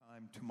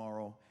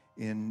tomorrow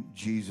in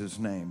Jesus'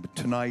 name. But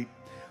tonight,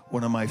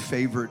 one of my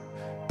favorite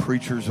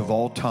preachers of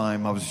all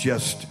time. I was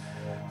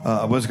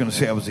going to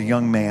say I was a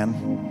young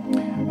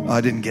man. I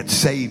didn't get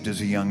saved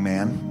as a young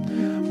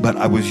man, but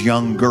I was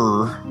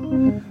younger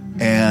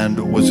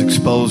and was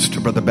exposed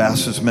to Brother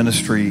Bass's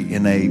ministry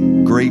in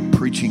a great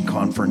preaching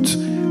conference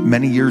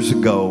many years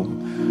ago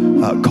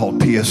called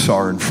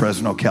PSR in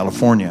Fresno,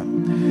 California.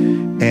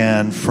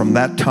 And from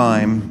that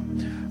time,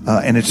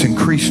 and it's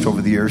increased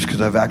over the years because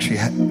I've actually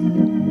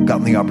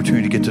gotten the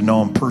opportunity to get to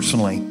know him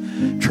personally.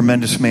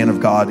 Tremendous man of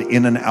God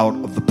in and out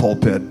of the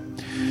pulpit.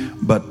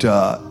 But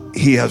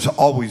he has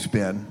always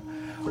been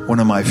one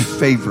of my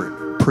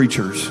favorite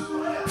preachers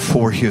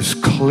for his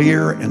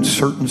clear and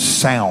certain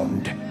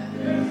sound.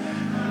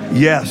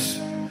 Yes.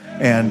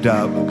 And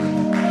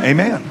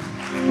amen.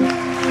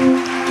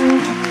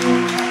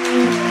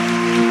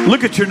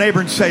 Look at your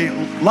neighbor and say,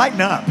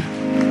 lighten up.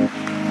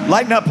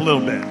 Lighten up a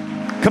little bit.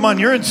 Come on,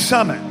 you're in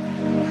Summit.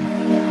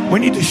 We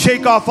need to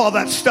shake off all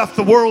that stuff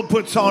the world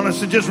puts on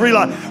us and just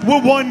realize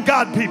we're one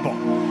God people.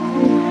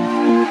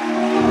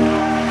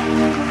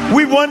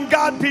 We one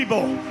God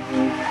people.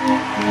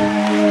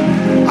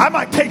 I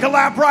might take a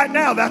lap right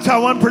now. That's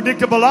how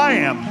unpredictable I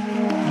am.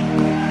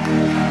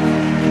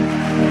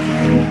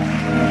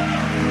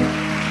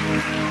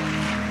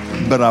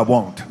 But I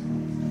won't.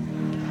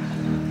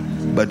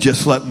 But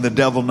just letting the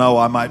devil know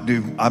I might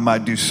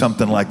do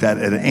something like that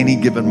at any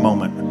given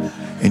moment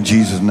in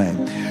Jesus'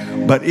 name.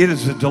 But it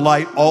is a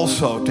delight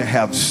also to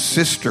have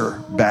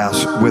Sister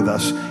Bass with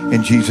us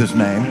in Jesus'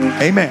 name.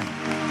 Amen.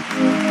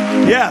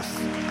 Yes.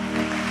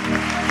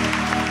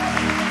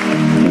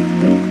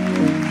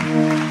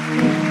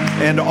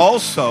 And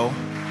also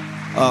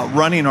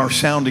running our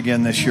sound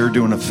again this year,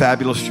 doing a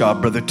fabulous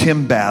job, Brother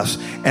Tim Bass.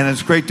 And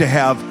it's great to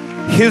have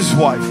his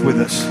wife with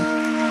us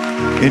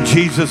in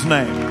Jesus'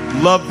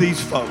 name. Love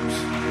these folks.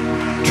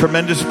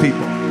 Tremendous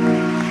people.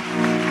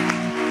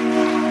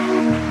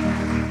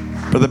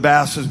 Brother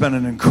Bass has been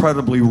an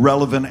incredibly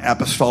relevant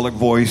apostolic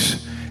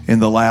voice in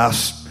the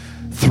last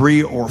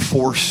 3 or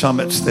 4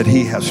 summits that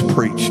he has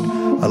preached.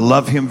 I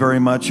love him very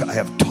much. I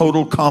have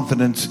total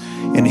confidence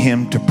in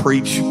him to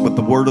preach with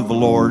the word of the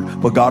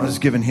Lord, what God has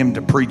given him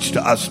to preach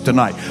to us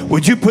tonight.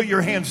 Would you put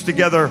your hands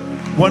together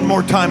one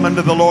more time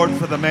unto the Lord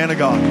for the man of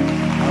God?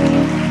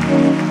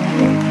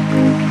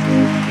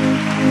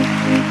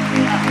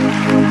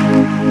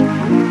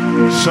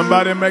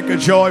 Somebody make a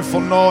joyful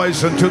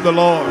noise unto the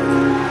Lord.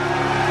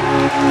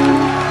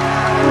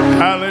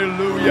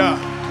 Hallelujah.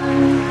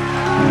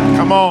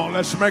 Come on,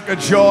 let's make a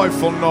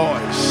joyful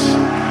noise.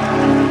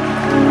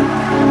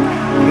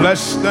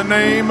 Bless the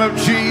name of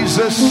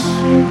Jesus.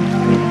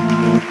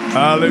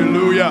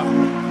 Hallelujah.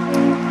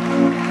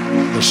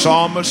 The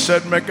psalmist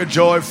said, make a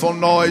joyful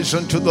noise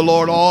unto the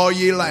Lord, all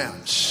ye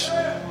lands.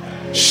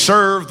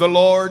 Serve the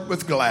Lord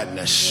with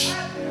gladness.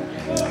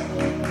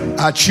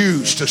 I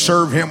choose to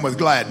serve him with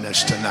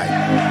gladness tonight.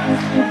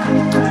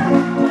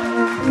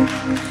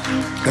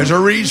 There's a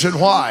reason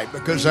why,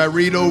 because I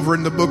read over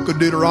in the book of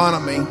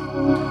Deuteronomy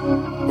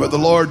where the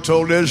Lord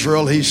told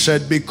Israel, he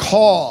said,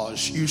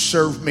 because you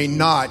serve me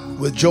not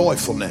with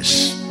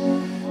joyfulness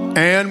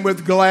and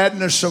with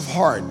gladness of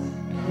heart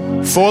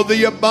for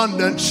the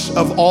abundance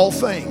of all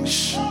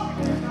things.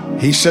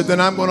 He said, then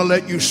I'm going to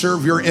let you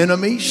serve your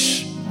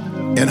enemies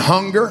in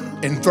hunger,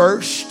 in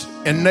thirst,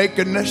 in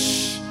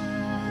nakedness.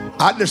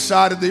 I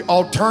decided the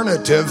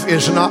alternative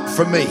is not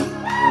for me.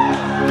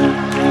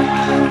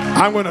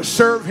 I'm going to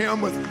serve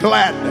him with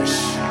gladness.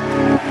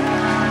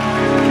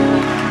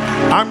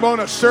 I'm going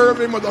to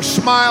serve him with a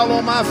smile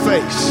on my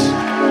face.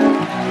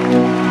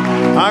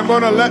 I'm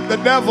going to let the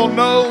devil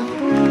know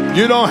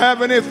you don't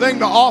have anything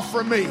to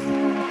offer me.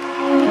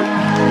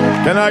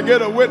 Can I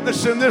get a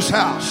witness in this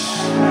house?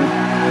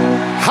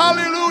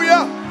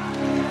 Hallelujah.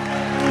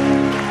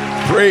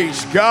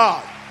 Praise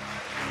God.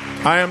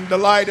 I am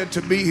delighted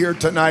to be here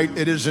tonight.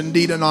 It is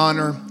indeed an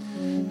honor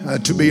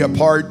to be a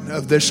part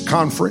of this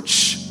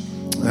conference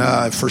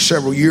for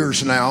several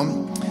years now,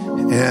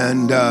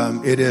 and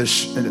it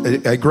is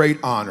a great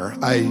honor.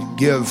 I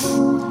give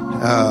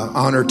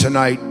honor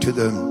tonight to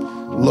the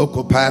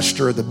local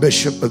pastor, the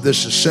bishop of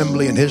this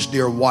assembly, and his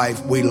dear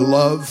wife. We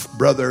love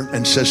Brother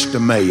and Sister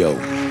Mayo.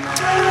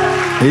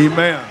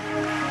 Amen.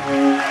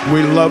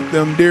 We love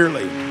them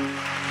dearly.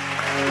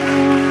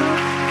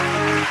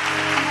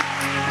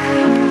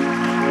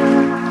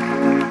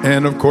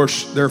 And of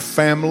course, their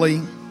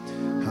family.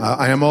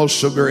 I am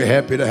also very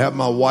happy to have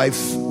my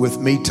wife with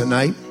me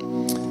tonight,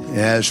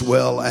 as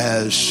well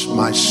as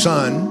my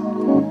son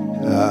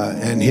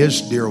and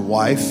his dear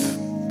wife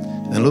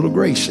and little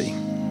Gracie.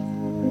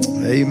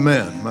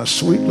 Amen. My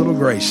sweet little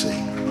Gracie.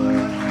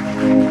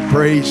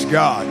 Praise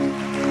God.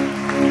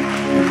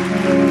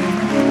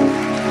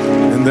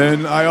 And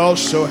then I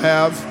also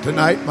have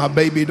tonight my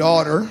baby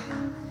daughter,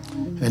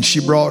 and she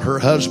brought her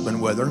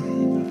husband with her,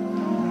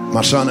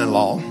 my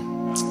son-in-law.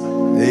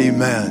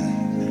 Amen.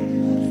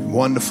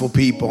 Wonderful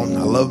people.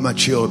 I love my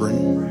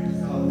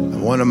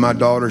children. One of my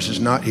daughters is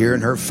not here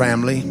in her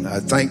family. I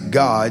thank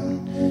God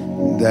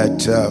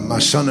that my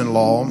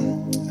son-in-law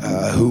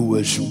who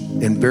was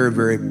in very,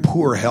 very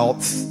poor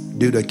health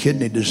due to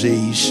kidney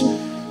disease.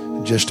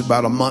 Just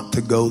about a month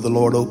ago, the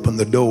Lord opened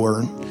the door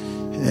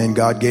and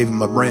God gave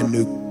him a brand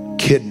new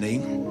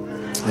kidney.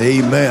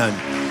 Amen.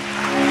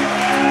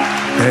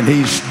 And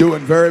he's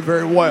doing very,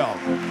 very well.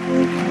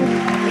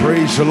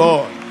 Praise the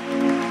Lord.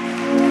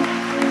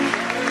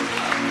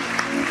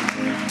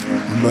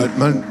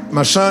 But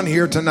my son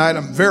here tonight,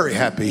 I'm very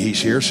happy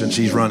he's here since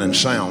he's running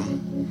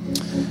sound.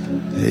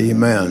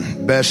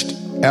 Amen.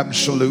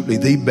 Absolutely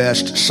the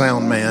best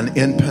sound man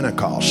in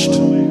Pentecost.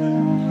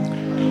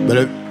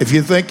 But if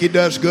you think he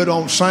does good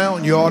on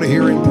sound, you ought to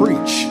hear him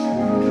preach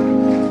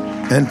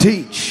and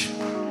teach.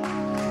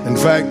 In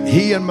fact,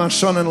 he and my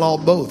son-in-law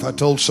both, I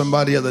told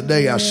somebody the other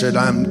day, I said,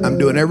 I'm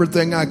doing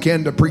everything I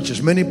can to preach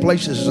as many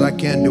places as I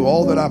can, do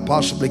all that I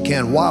possibly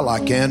can while I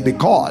can,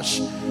 because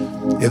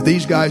if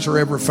these guys are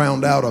ever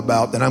found out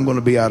about, then I'm going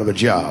to be out of a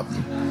job.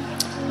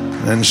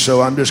 And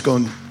so I'm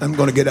going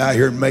to get out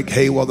here and make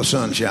hay while the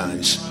sun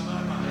shines.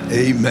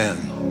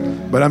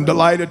 Amen. But I'm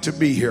delighted to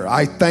be here.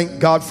 I thank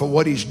God for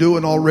what he's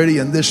doing already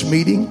in this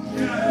meeting.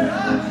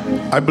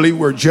 I believe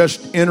we're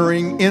just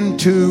entering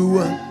into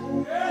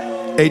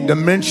a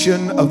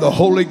dimension of the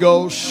Holy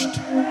Ghost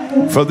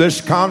for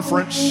this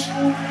conference,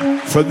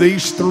 for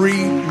these 3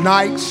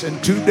 nights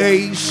and 2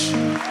 days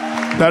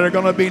that are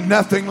going to be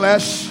nothing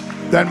less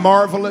than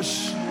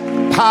marvelous,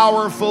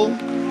 powerful,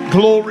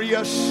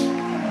 glorious.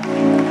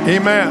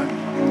 Amen.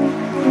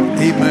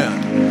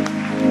 Amen.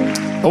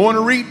 I want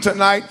to read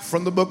tonight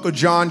from the book of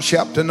John,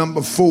 chapter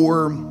number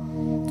 4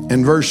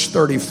 and verse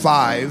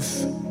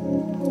 35.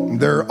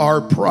 There are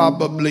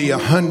probably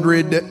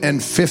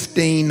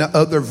 115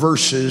 other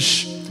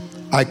verses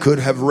I could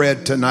have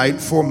read tonight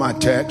for my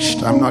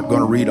text. I'm not going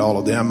to read all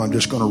of them. I'm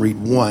just going to read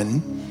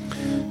one.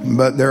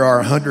 But there are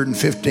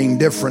 115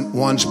 different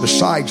ones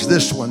besides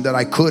this one that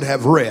I could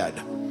have read.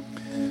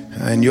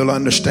 And you'll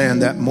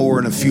understand that more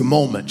in a few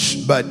moments.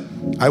 But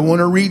I want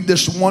to read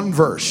this one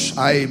verse.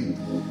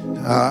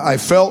 I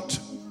felt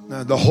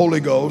the Holy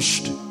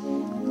Ghost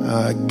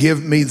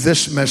give me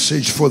this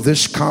message for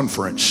this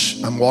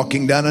conference. I'm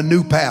walking down a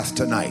new path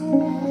tonight,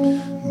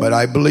 but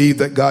I believe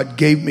that God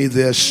gave me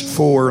this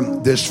for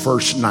this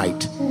first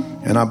night,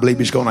 and I believe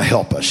he's going to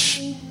help us.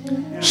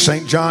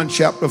 St. John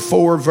chapter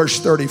 4 verse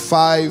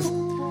 35.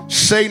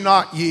 Say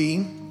not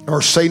ye,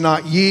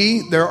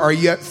 there are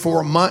yet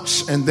 4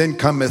 months, and then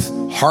cometh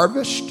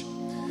harvest.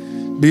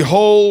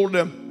 Behold,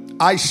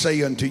 I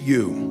say unto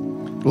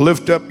you,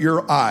 lift up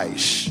your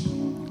eyes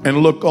and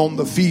look on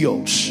the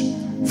fields,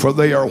 for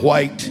they are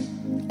white,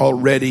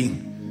 already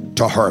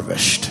to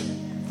harvest.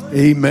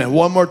 Amen.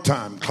 One more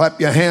time. Clap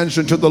your hands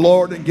unto the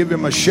Lord and give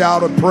him a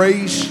shout of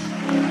praise.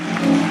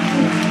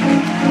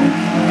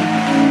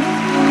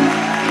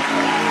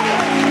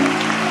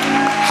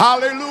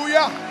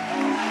 Hallelujah.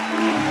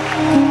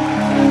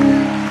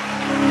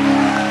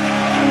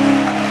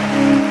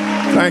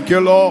 Thank you,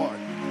 Lord.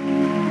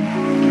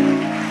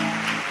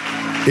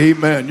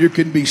 Amen. You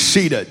can be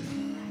seated.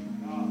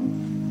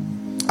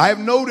 I have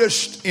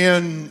noticed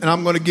and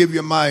I'm going to give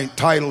you my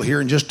title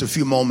here in just a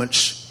few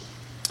moments,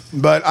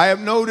 but I have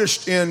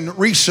noticed in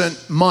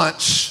recent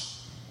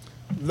months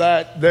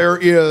that there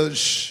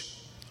is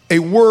a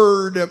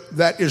word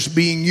that is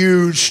being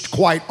used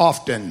quite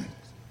often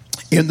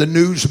in the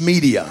news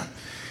media.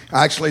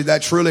 Actually,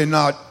 that's really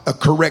not a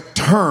correct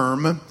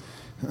term,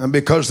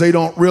 because they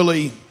don't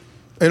really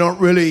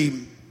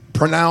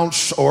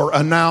pronounce or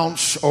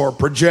announce or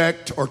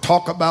project or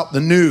talk about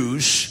the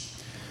news.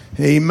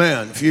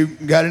 Amen. If you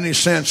got any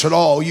sense at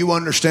all, you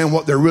understand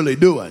what they're really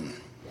doing.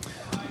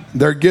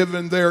 They're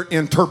giving their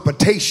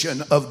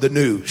interpretation of the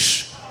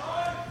news.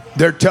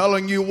 They're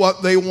telling you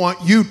what they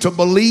want you to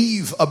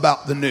believe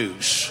about the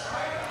news.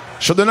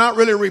 So they're not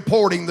really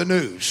reporting the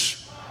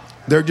news.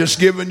 They're just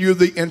giving you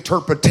the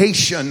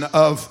interpretation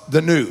of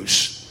the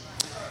news.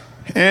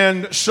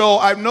 And so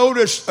I've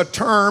noticed a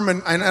term,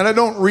 and I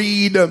don't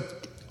read a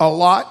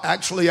lot.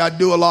 Actually, I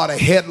do a lot of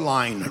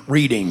headline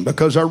reading,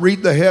 because I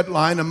read the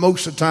headline and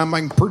most of the time I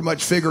can pretty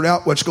much figure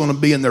out what's going to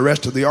be in the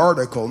rest of the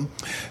article,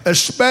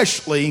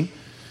 especially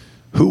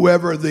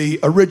whoever the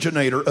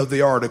originator of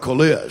the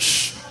article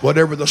is,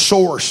 whatever the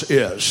source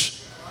is.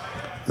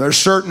 There's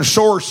certain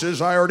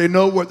sources I already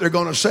know what they're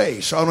going to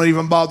say, so I don't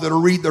even bother to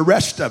read the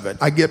rest of it.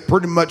 I get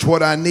pretty much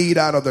what I need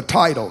out of the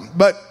title.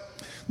 But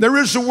there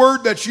is a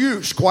word that's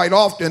used quite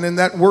often, and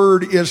that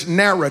word is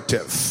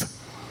narrative.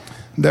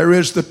 There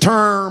is the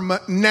term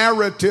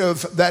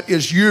narrative that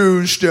is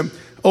used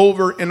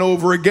over and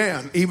over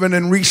again. Even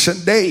in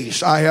recent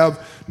days, I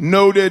have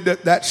noted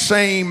that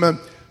same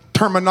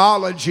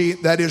terminology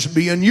that is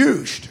being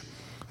used,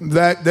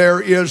 that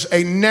there is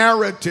a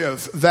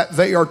narrative that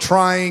they are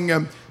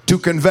trying to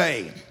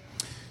convey.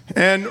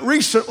 And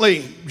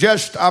recently,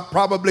 just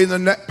probably in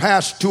the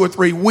past 2 or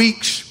 3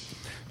 weeks,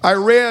 I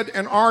read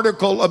an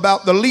article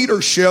about the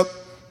leadership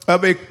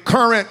of a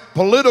current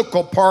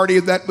political party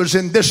that was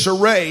in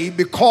disarray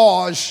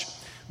because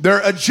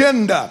their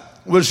agenda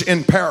was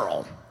in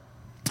peril.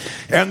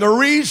 And the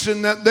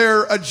reason that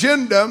their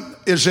agenda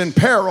is in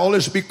peril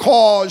is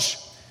because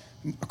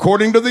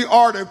according to the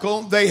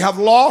article, they have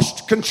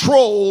lost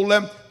control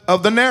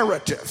of the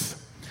narrative.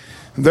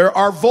 There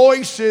are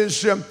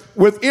voices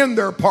within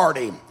their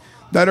party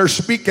that are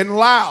speaking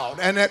loud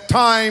and at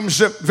times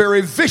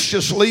very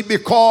viciously,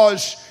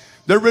 because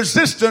the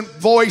resistant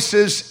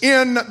voices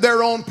in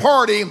their own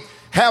party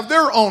have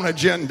their own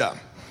agenda.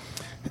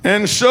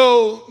 And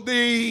so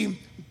the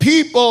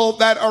people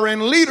that are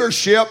in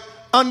leadership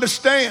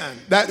understand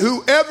that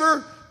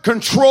whoever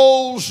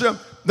controls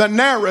the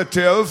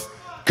narrative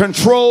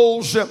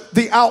controls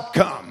the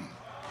outcome.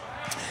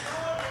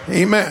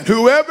 Amen.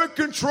 Whoever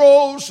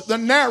controls the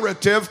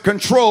narrative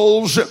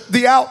controls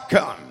the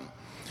outcome.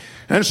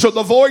 And so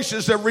the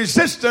voices of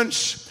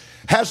resistance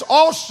has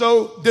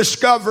also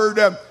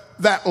discovered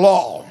that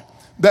law,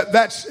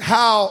 that's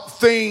how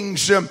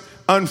things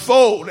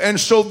unfold. And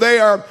so they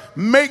are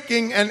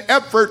making an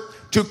effort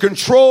to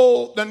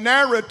control the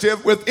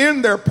narrative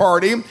within their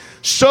party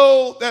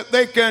so that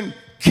they can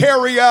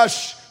carry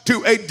us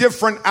to a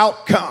different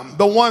outcome,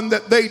 the one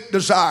that they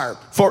desire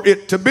for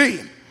it to be.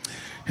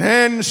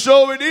 And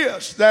so it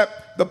is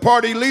that the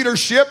party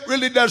leadership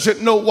really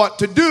doesn't know what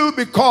to do,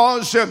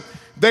 because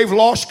they've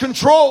lost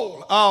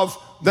control of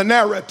the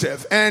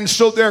narrative. And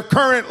so they're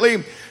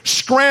currently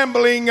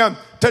scrambling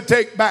to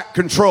take back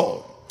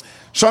control.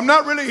 So I'm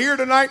not really here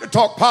tonight to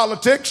talk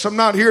politics. I'm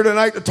not here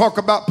tonight to talk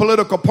about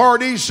political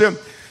parties.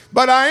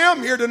 But I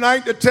am here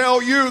tonight to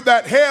tell you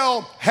that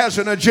hell has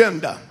an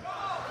agenda.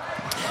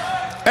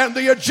 And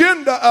the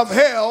agenda of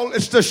hell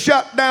is to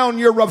shut down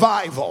your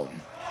revival.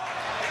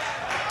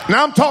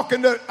 Now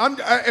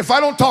if I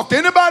don't talk to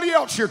anybody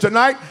else here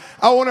tonight,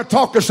 I want to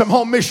talk to some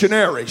home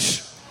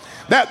missionaries.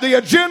 That the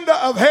agenda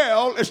of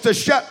hell is to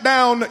shut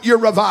down your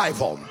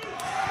revival.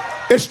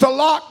 It's to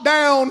lock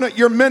down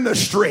your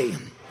ministry.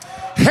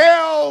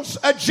 Hell's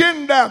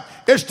agenda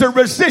is to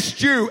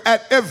resist you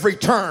at every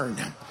turn.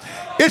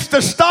 It's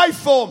to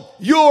stifle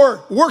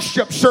your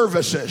worship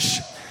services.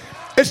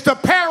 It's to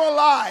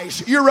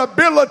paralyze your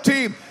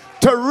ability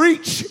to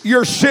reach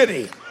your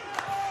city.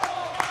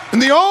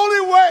 And the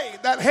only way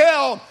that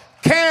hell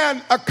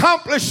can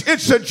accomplish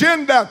its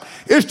agenda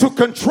is to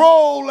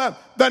control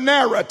the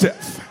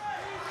narrative.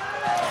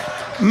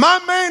 My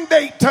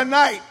mandate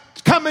tonight,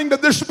 coming to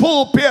this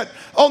pulpit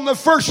on the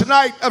first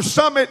night of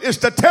Summit, is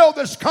to tell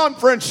this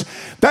conference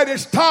that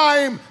it's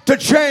time to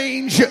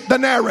change the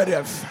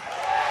narrative.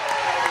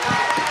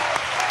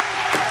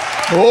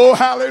 Oh,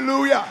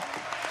 hallelujah.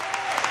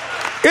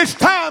 It's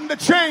time to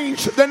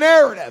change the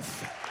narrative.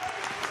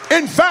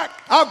 In fact,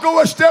 I'll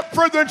go a step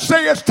further and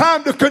say it's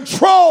time to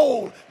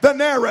control the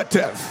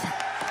narrative.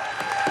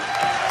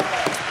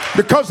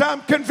 Because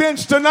I'm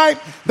convinced tonight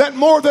that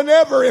more than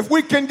ever, if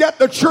we can get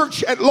the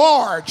church at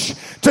large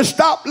to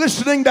stop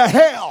listening to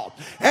hell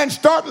and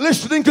start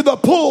listening to the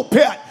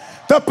pulpit,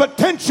 the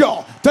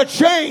potential to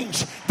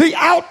change the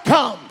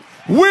outcome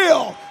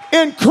will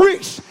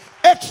increase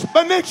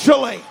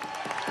exponentially.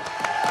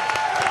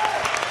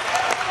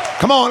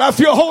 Come on, I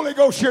feel Holy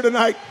Ghost here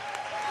tonight.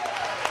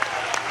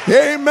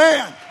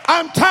 Amen.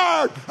 I'm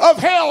tired of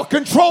hell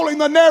controlling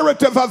the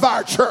narrative of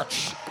our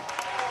church.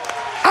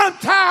 I'm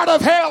tired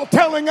of hell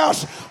telling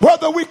us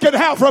whether we can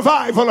have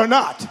revival or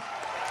not.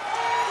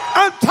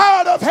 I'm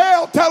tired of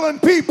hell telling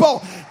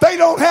people they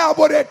don't have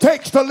what it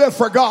takes to live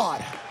for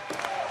God.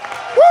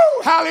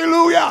 Woo,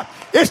 hallelujah.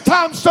 It's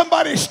time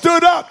somebody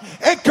stood up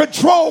and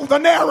controlled the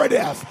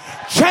narrative.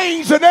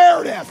 Change the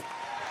narrative.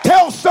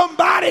 Tell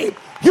somebody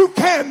you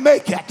can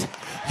make it.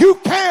 You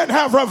can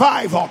have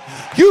revival.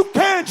 You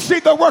can see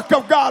the work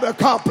of God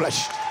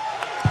accomplished.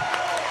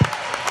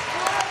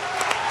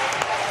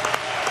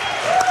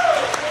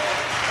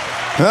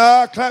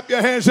 Clap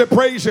your hands and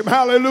praise Him.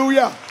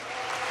 Hallelujah.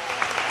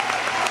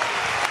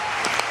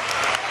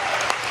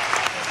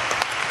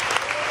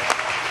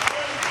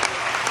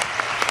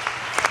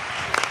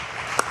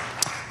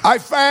 I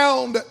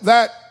found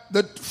that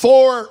the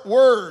 4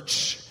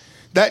 words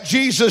that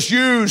Jesus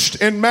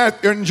used in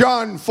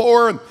John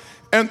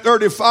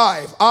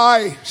 4:35,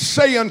 I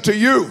say unto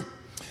you,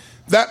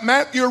 that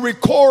Matthew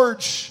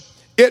records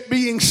it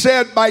being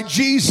said by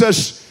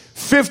Jesus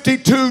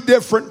 52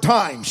 different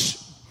times.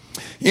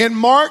 In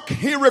Mark,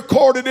 he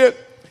recorded it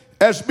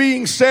as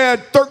being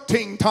said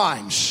 13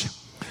 times.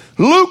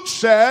 Luke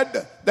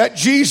said that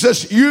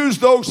Jesus used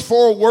those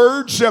 4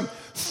 words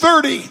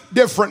 30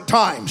 different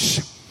times.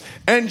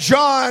 And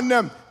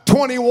John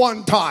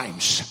 21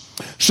 times.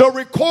 So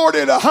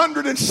recorded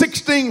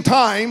 116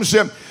 times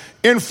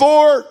in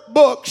 4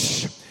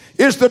 books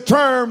is the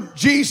term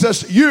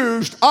Jesus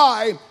used,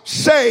 I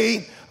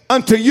say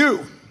unto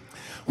you.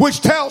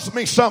 Which tells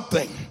me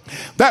something.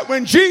 That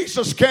when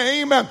Jesus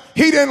came,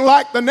 He didn't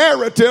like the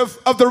narrative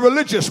of the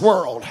religious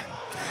world.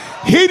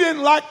 He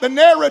didn't like the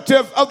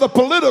narrative of the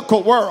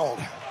political world.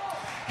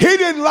 He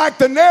didn't like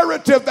the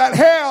narrative that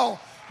hell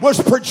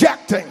was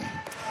projecting.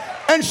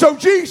 And so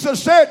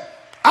Jesus said,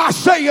 I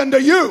say unto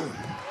you.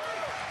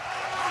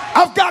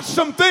 I've got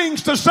some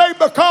things to say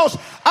because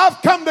I've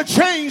come to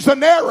change the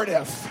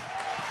narrative.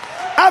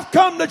 I've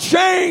come to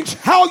change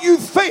how you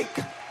think.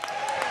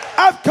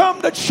 I've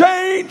come to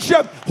change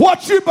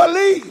what you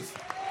believe.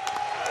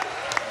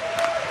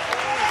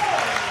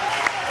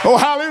 Oh,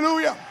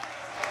 hallelujah.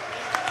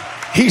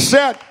 He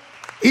said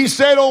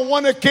on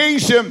one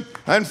occasion,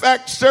 in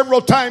fact,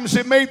 several times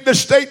he made the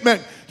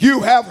statement,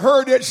 you have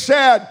heard it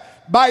said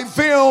by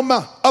them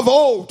of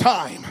old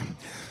time,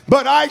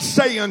 but I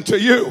say unto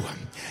you.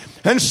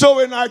 And so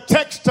in our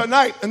text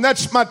tonight, and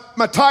that's my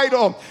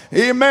title,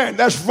 amen,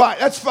 that's right,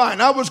 that's fine.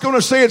 I was going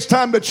to say it's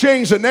time to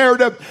change the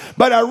narrative,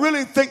 but I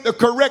really think the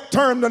correct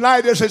term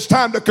tonight is it's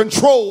time to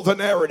control the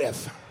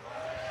narrative.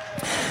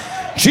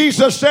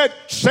 Jesus said,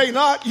 say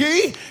not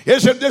ye.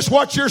 Isn't this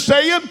what you're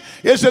saying?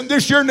 Isn't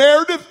this your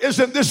narrative?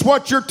 Isn't this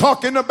what you're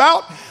talking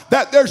about?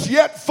 That there's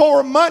yet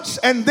 4 months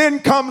and then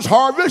comes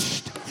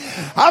harvest?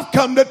 I've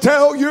come to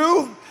tell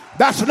you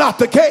that's not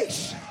the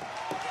case.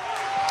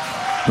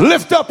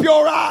 Lift up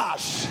your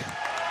eyes.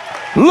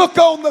 Look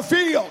on the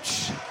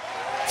fields,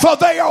 for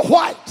they are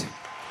white,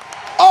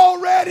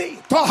 already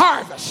to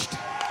harvest.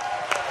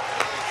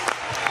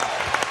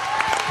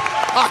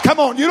 Come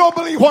on, you don't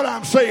believe what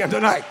I'm saying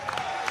tonight.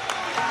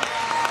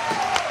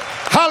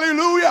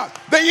 Hallelujah.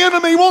 The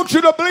enemy wants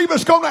you to believe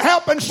it's going to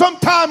happen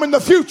sometime in the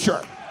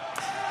future.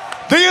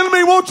 The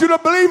enemy wants you to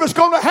believe it's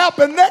going to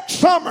happen next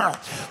summer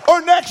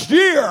or next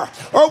year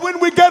or when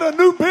we get a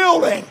new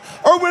building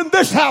or when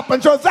this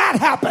happens or that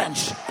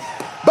happens.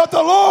 But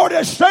the Lord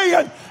is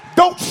saying,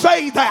 don't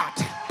say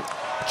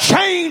that.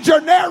 Change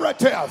your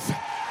narrative.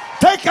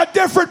 Take a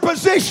different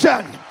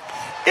position.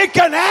 It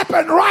can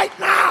happen right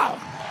now.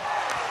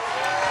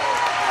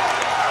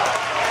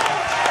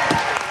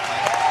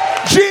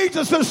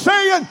 Jesus is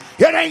saying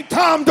it ain't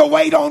time to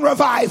wait on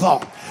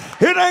revival.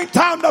 It ain't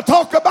time to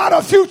talk about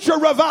a future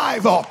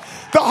revival.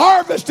 The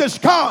harvest has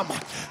come.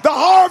 The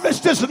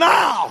harvest is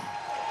now.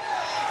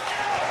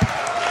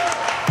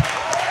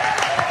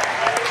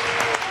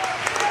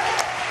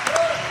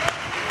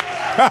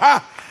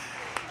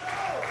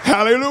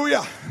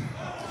 Hallelujah.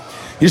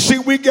 You see,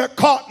 we get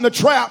caught in the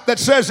trap that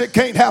says it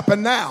can't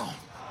happen now.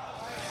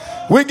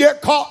 We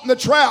get caught in the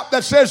trap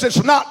that says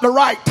it's not the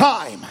right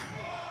time.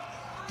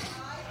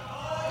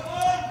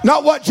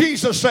 Not what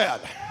Jesus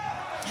said.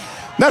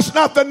 That's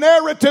not the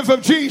narrative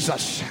of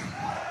Jesus.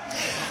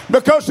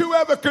 Because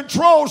whoever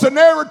controls the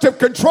narrative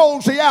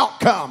controls the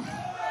outcome.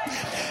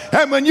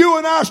 And when you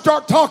and I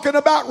start talking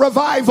about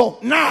revival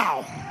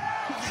now,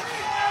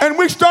 and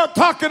we start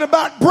talking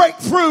about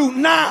breakthrough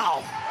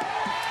now,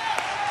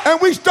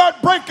 and we start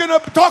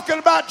talking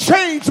about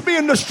chains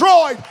being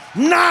destroyed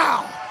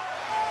now,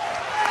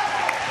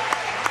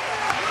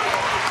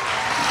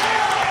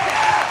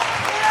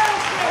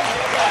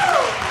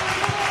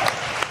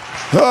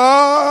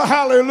 oh,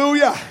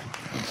 hallelujah.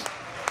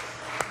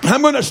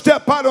 I'm going to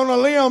step out on a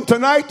limb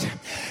tonight,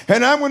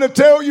 and I'm going to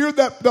tell you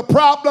that the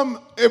problem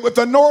with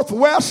the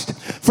Northwest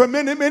for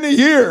many, many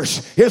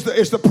years is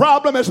the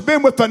problem has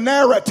been with the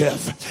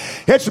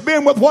narrative. It's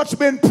been with what's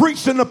been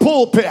preached in the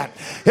pulpit.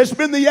 It's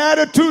been the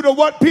attitude of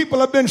what people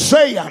have been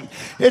saying.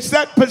 It's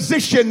that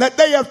position that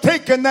they have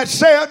taken that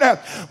said,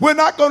 we're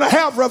not going to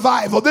have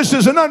revival. This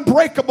is an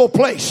unbreakable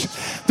place.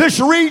 This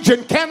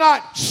region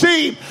cannot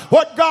see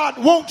what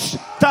God wants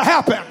to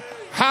happen.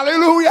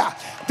 Hallelujah.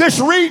 This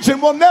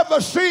region will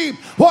never see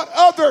what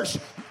others.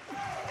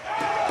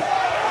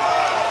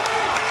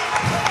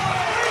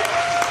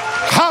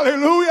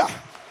 Hallelujah.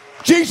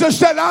 Jesus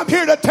said, I'm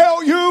here to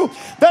tell you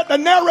that the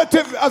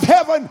narrative of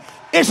heaven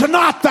is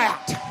not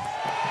that.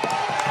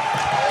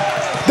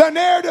 The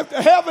narrative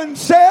of heaven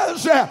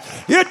says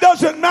it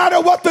doesn't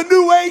matter what the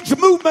New Age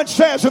movement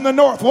says in the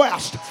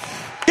Northwest.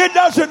 It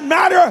doesn't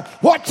matter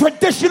what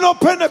traditional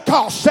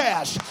Pentecost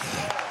says.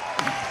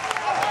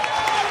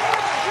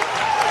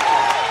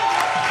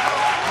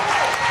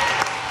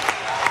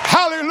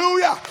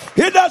 Hallelujah.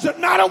 It doesn't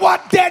matter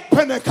what dead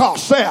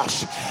Pentecost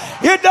says.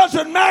 It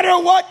doesn't matter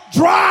what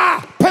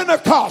dry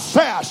Pentecost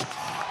says.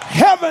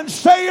 Heaven's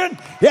saying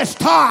it's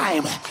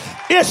time.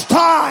 It's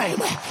time.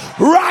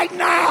 Right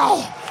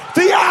now.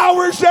 The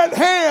hour's at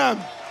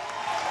hand.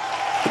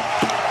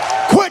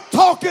 Quit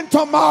talking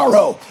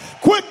tomorrow.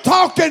 Quit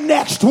talking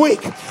next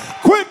week.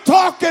 Quit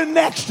talking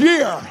next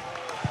year.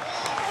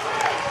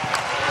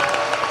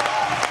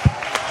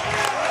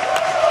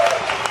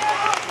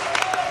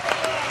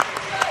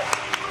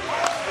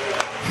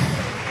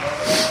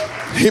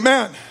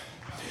 Amen.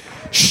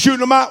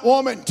 Shunammite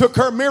woman took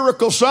her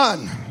miracle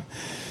son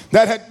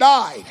that had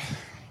died,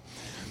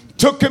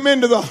 took him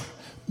into the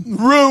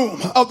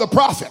room of the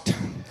prophet,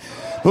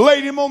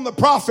 laid him on the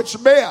prophet's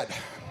bed,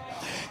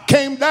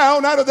 came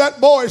down out of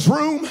that boy's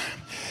room,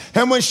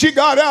 and when she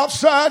got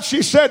outside,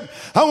 she said,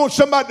 I want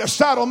somebody to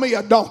saddle me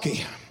a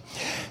donkey.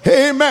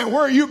 Amen.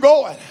 Where are you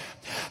going?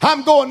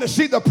 I'm going to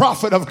see the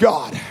prophet of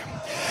God.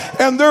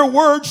 And their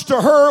words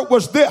to her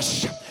was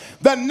this.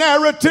 The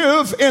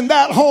narrative in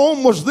that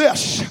home was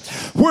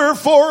this.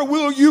 Wherefore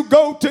will you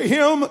go to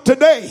him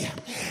today?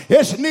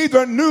 It's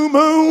neither new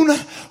moon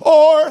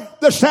or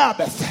the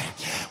Sabbath.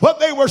 What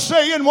they were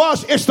saying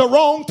was it's the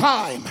wrong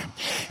time.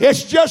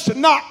 It's just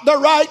not the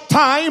right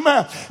time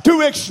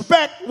to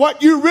expect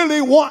what you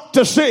really want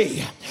to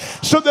see.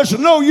 So there's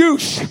no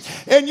use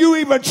in you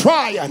even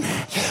trying.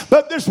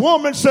 But this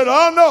woman said,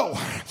 oh no,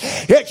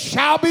 it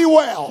shall be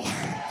well.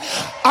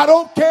 I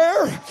don't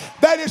care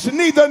that it's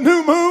neither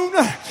new moon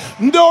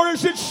nor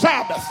is it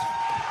Sabbath.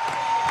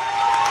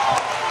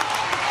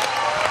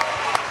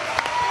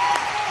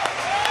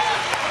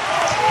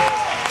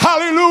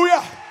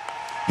 Hallelujah.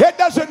 It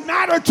doesn't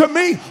matter to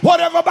me what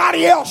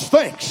everybody else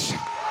thinks.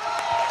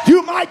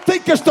 You might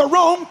think it's the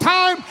wrong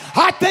time.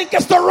 I think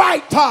it's the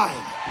right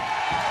time.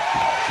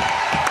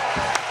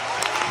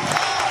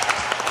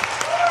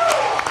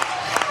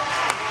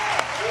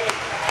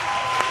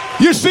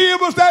 You see, it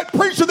was that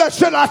preacher that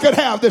said I could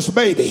have this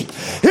baby.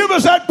 It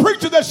was that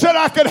preacher that said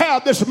I could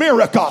have this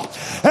miracle.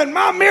 And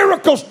my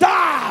miracles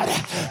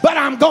died, but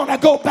I'm going to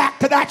go back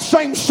to that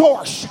same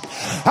source.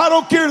 I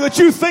don't care that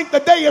you think the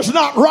day is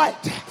not right.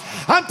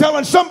 I'm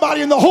telling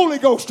somebody in the Holy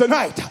Ghost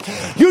tonight,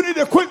 you need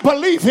to quit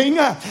believing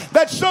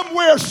that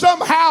somewhere,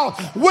 somehow,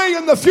 way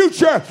in the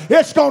future,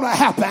 it's going to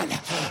happen.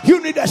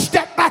 You need to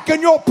step back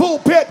in your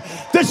pulpit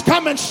this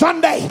coming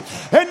Sunday,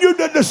 and you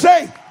need to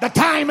say, the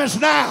time is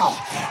now.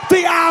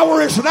 The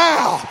hour is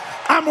now.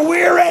 I'm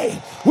weary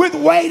with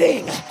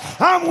waiting.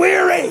 I'm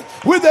weary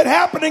with it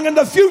happening in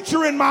the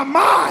future in my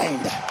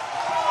mind.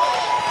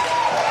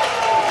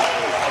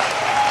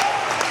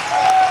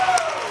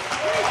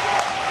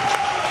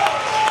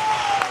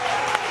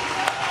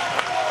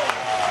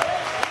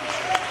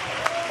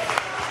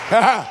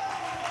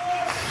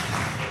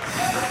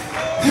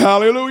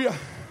 Hallelujah.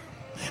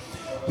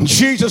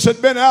 Jesus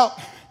had been out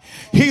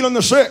healing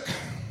the sick,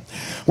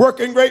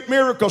 working great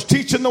miracles,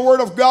 teaching the word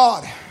of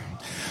God,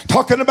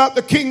 talking about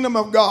the kingdom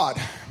of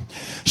God.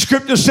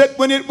 Scripture said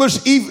when it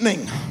was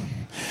evening,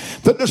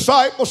 the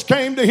disciples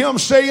came to him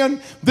saying,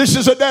 this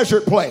is a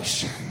desert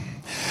place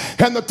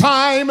and the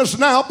time is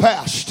now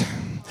past.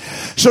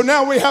 So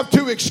now we have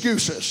two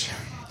excuses.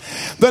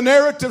 The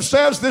narrative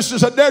says this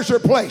is a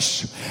desert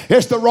place.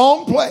 It's the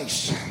wrong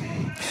place.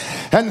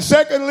 And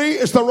secondly,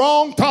 it's the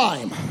wrong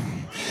time.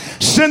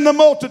 Send the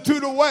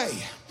multitude away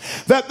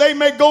that they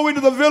may go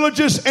into the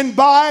villages and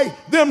buy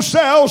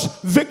themselves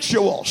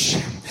victuals.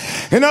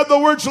 In other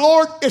words,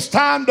 Lord, it's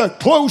time to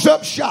close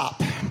up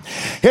shop.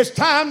 It's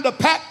time to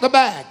pack the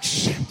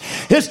bags.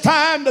 It's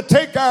time to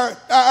take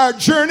our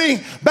journey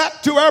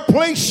back to our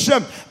place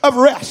of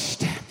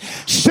rest.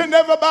 Send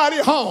everybody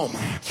home.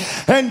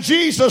 And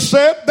Jesus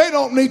said, they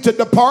don't need to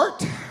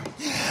depart.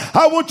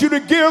 I want you to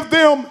give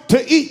them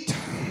to eat.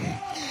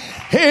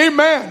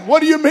 Amen.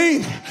 What do you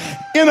mean?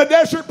 In a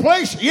desert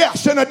place?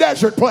 Yes, in a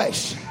desert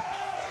place.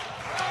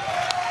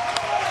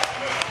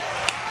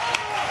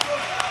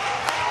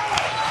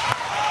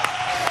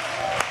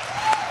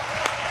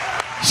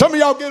 Some of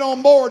y'all get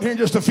on board here in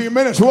just a few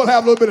minutes. We'll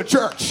have a little bit of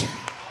church.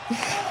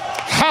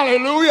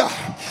 Hallelujah.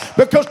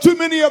 Because too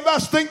many of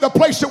us think the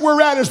place that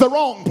we're at is the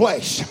wrong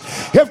place.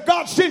 If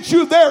God sent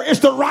you there,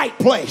 it's the right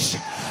place.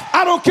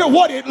 I don't care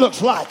what it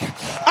looks like.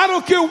 I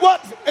don't care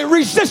what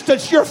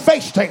resistance you're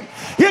facing.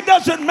 It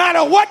doesn't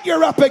matter what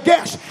you're up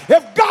against.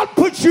 If God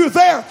puts you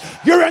there,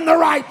 you're in the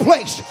right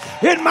place.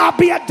 It might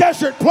be a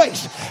desert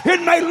place.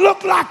 It may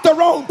look like the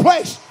wrong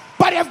place,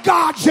 but if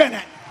God's in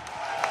it.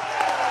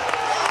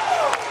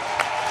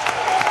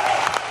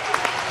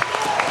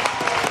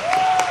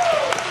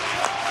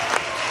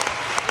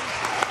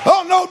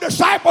 Oh no,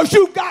 disciples,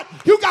 you got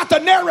the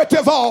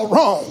narrative all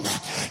wrong.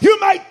 You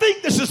might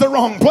think this is the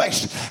wrong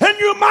place, and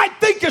you might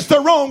think it's the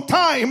wrong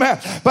time,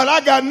 but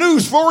I got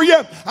news for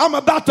you. I'm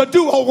about to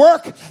do a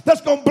work that's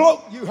going to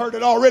blow. You heard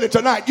it already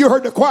tonight. You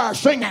heard the choir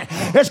singing.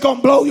 It's going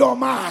to blow your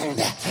mind.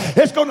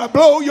 It's going to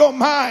blow your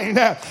mind.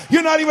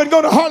 You're not even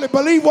going to hardly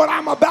believe what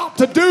I'm about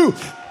to do.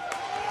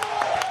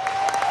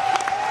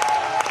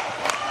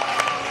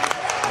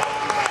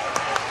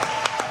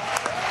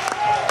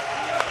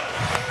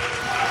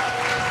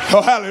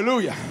 Oh,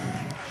 hallelujah.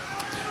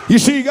 You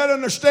see, you got to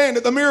understand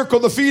that the miracle,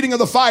 the feeding of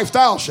the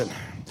 5,000,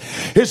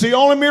 is the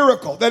only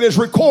miracle that is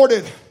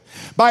recorded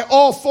by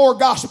all four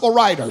gospel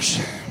writers.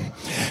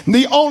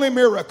 The only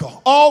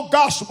miracle. All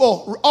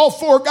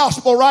four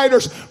gospel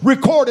writers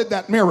recorded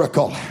that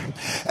miracle.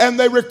 And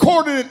they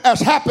recorded it as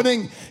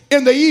happening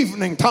in the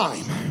evening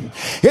time.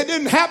 It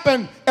didn't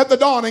happen at the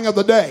dawning of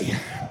the day.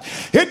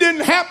 It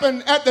didn't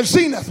happen at the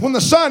zenith, when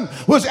the sun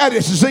was at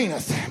its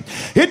zenith.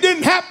 It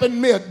didn't happen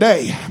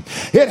midday.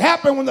 It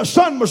happened when the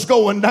sun was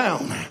going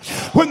down,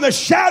 when the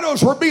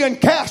shadows were being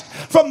cast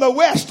from the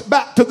west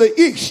back to the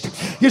east.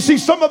 You see,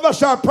 some of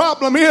us, our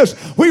problem is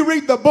we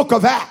read the book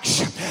of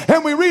Acts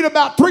and we read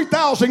about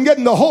 3,000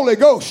 getting the Holy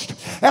Ghost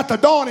at the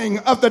dawning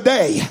of the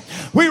day.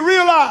 We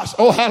realize,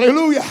 oh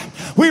hallelujah,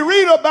 we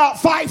read about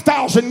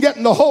 5,000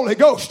 getting the Holy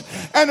Ghost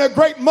and a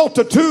great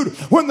multitude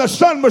when the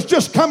sun was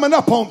just coming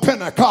up on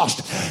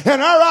Pentecost.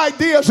 And our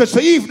idea is it's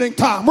the evening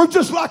time. We're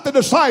just like the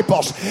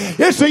disciples.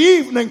 It's the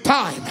evening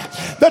time.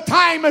 The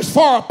time is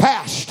far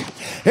past.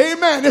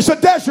 Amen. It's a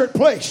desert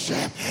place.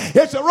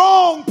 It's the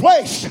wrong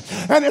place,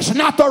 and it's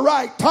not the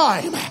right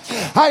time.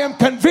 I am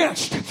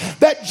convinced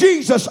that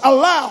Jesus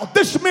allowed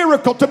this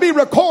miracle to be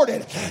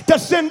recorded to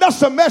send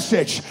us a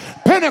message,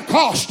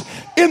 Pentecost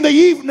in the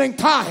evening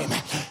time,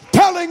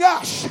 telling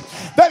us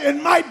that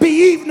it might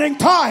be evening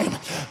time.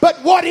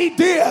 But what he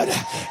did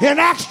in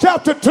Acts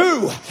chapter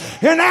 2,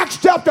 in Acts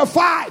chapter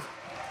 5,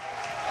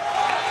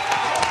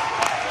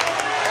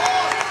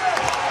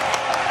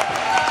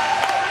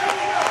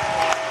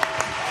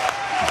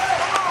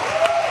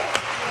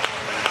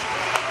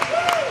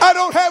 I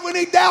don't have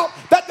any doubt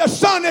that the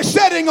sun is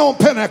setting on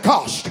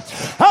Pentecost.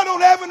 I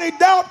don't have any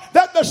doubt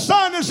that the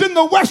sun is in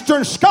the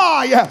western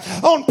sky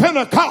on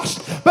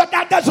Pentecost. But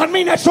that doesn't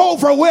mean it's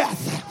over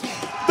with.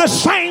 The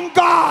same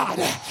God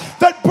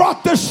that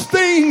brought this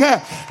thing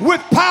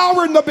with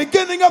power in the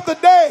beginning of the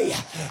day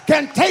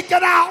can take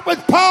it out with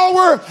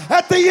power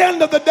at the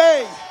end of the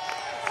day.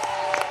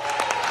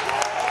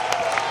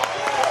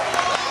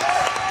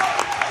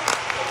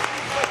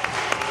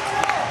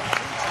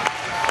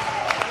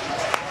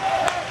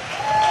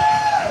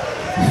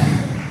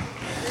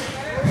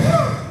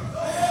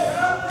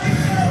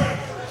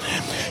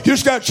 You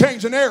just got to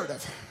change the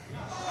narrative.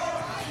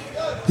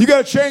 You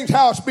got to change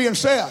how it's being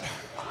said.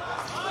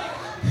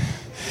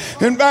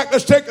 In fact,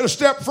 let's take it a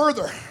step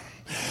further.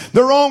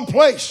 The wrong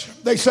place,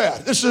 they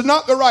said. This is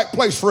not the right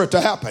place for it to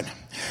happen.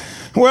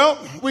 Well,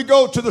 we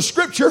go to the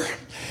scripture,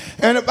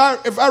 and if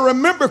I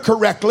remember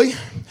correctly,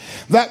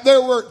 that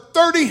there were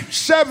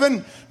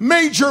 37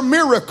 major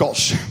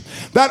miracles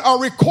that are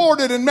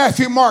recorded in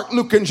Matthew, Mark,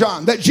 Luke, and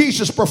John that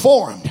Jesus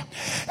performed.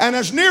 And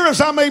as near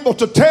as I'm able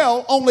to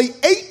tell, only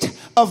 8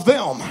 of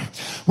them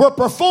were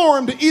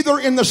performed either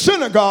in the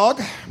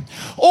synagogue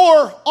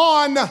or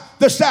on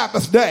the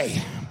Sabbath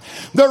day.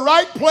 The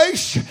right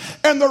place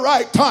and the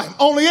right time.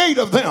 Only 8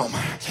 of them.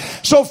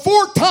 So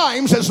 4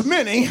 times as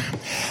many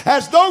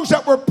as those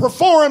that were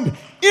performed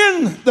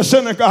in the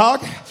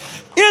synagogue,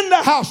 in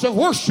the house of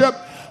worship,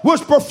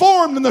 was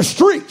performed in the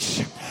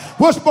streets.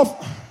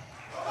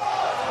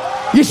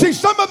 You see,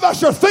 some of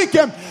us are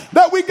thinking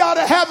that we got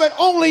to have it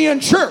only in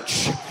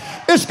church.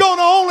 It's going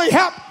to only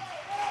happen.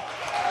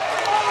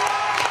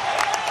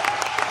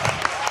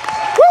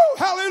 Woo,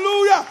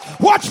 hallelujah.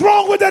 What's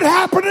wrong with it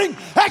happening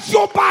at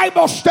your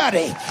Bible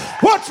study?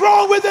 What's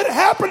wrong with it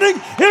happening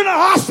in a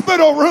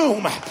hospital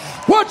room?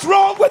 What's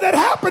wrong with it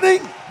happening?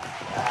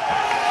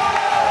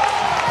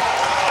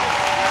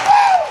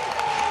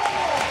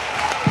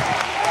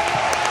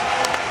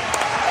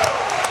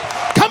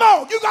 Come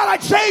on, you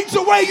got to change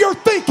the way you're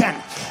thinking.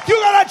 You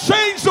got to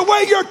change the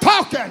way you're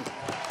talking.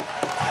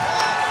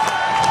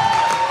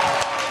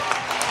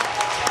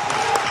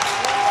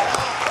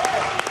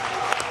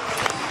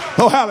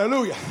 Oh,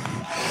 hallelujah.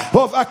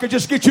 Well, if I could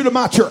just get you to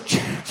my church,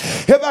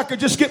 if I could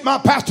just get my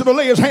pastor to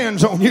lay his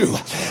hands on you.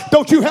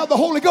 Don't you have the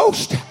Holy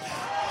Ghost?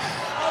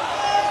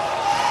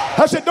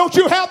 I said, don't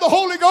you have the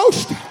Holy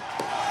Ghost?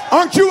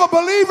 Aren't you a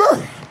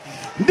believer?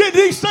 Did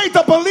he say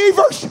the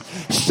believers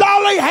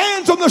shall lay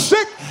hands on the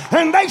sick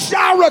and they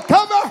shall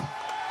recover?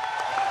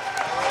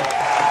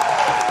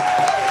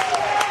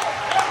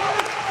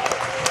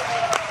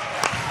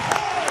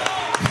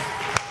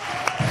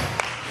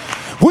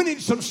 We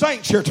need some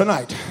saints here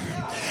tonight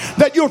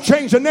that you'll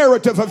change the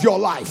narrative of your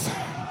life.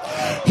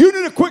 You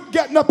need to quit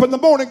getting up in the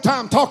morning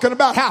time talking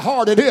about how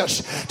hard it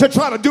is to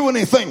try to do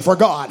anything for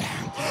God.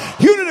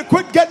 You need to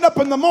quit getting up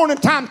in the morning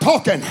time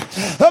talking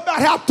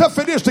about how tough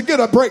it is to get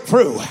a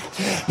breakthrough.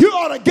 You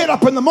ought to get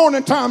up in the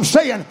morning time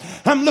saying,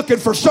 I'm looking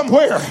for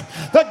somewhere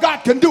that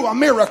God can do a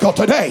miracle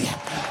today.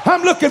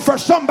 I'm looking for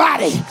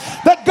somebody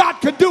that God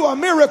could do a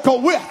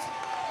miracle with.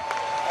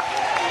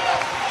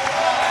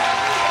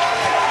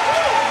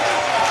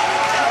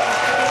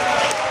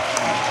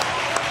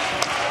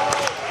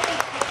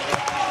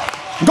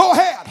 Go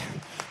ahead.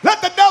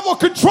 Let the devil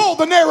control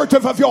the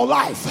narrative of your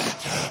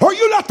life. Or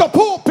you let the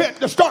pulpit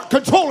to start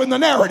controlling the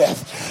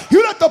narrative.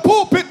 You let the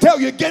pulpit tell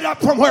you, get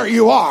up from where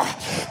you are.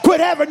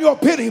 Quit having your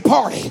pity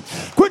party.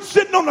 Quit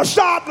sitting on the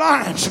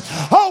sidelines,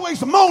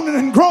 always moaning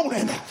and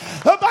groaning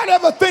about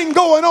everything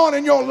going on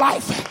in your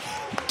life.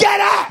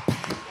 Get up.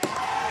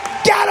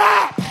 Get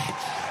up.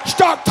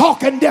 Start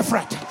talking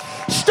different.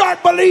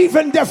 Start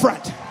believing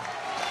different.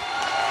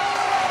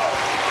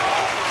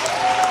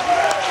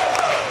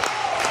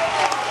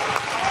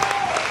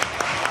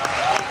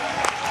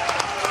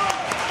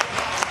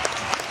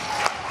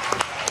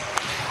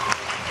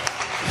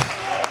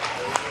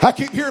 I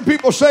keep hearing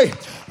people say,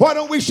 why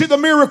don't we see the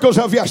miracles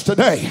of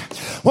yesterday?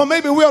 Well,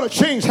 maybe we ought to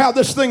change how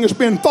this thing has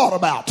been thought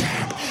about.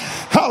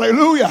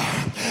 Hallelujah.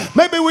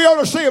 Maybe we ought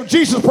to say if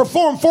Jesus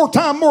performed 4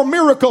 times more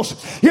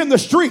miracles in the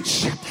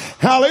streets,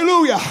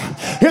 hallelujah,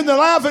 in the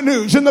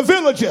avenues, in the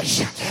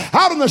villages,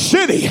 out in the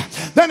city,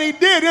 than he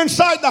did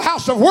inside the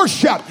house of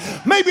worship.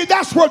 Maybe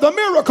that's where the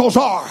miracles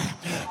are.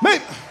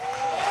 Maybe.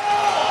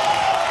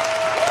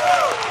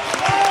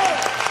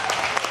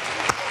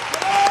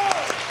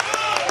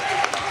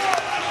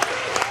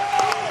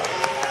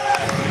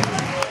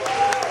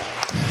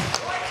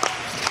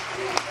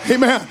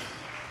 Amen.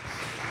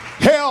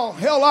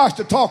 Hell likes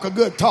to talk a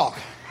good talk.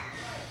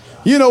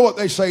 You know what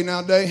they say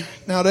nowadays?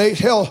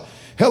 Hell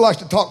likes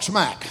to talk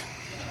smack.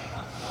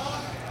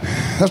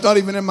 That's not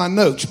even in my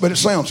notes, but it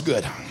sounds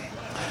good.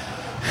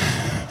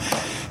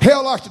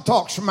 Hell likes to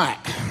talk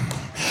smack.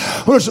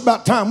 Well, it's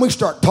about time we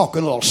start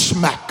talking a little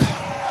smack.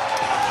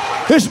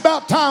 It's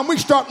about time we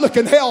start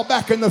looking hell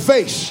back in the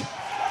face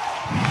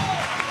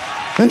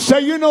and say,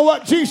 you know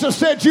what Jesus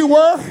said you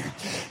were?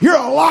 You're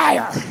a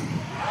liar.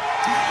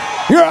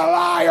 You're a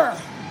liar.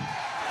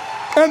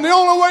 And the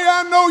only way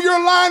I know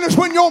you're lying is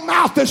when your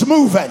mouth is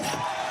moving.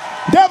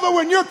 Devil,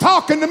 when you're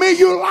talking to me,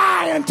 you're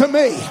lying to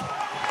me.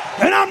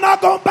 And I'm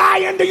not going to buy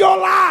into your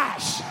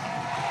lies.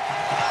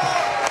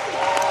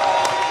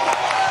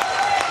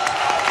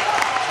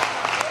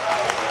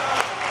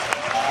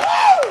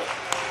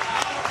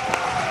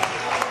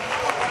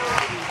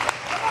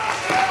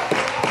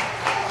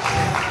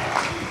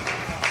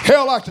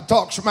 Hell likes to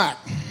talk smack.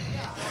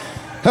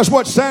 That's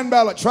what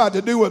Sanballat tried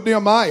to do with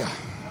Nehemiah.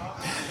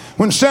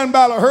 When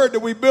Sanballat heard that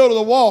we built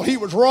the wall, he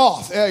was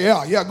wroth.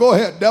 Yeah, go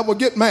ahead, devil,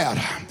 get mad.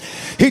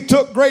 He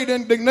took great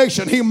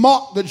indignation. He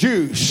mocked the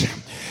Jews.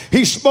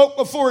 He spoke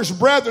before his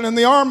brethren in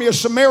the army of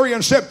Samaria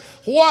and said,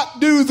 what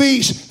do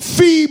these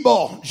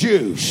feeble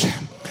Jews?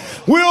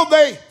 Will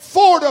they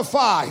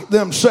fortify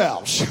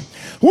themselves?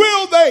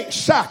 Will they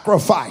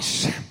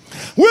sacrifice?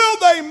 Will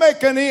they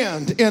make an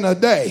end in a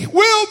day?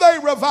 Will they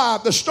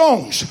revive the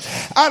stones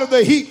out of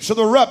the heaps of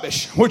the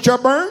rubbish which are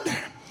burned?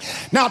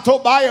 Now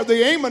Tobiah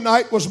the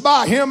Ammonite was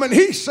by him, and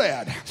he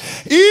said,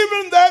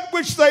 even that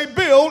which they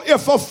build,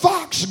 if a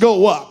fox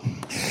go up,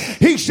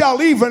 he shall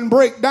even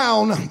break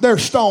down their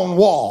stone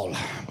wall.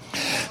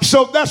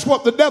 So that's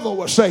what the devil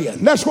was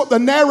saying. That's what the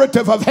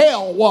narrative of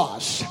hell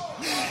was.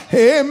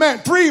 Amen.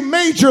 Three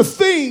major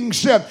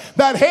things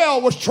that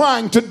hell was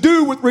trying to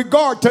do with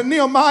regard to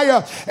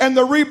Nehemiah and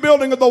the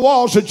rebuilding of the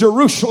walls of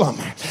Jerusalem.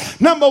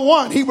 Number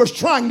one, he was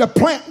trying to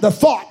plant the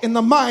thought in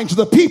the minds of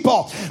the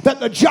people that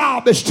the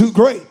job is too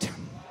great.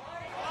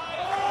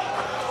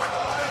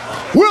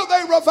 Will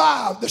they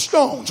revive the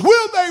stones?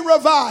 Will they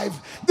revive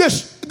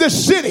this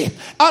city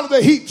out of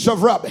the heaps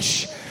of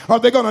rubbish? Are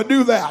they going to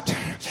do that?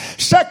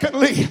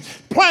 Secondly,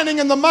 planting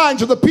in the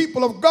minds of the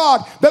people of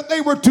God that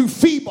they were too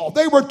feeble,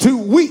 they were too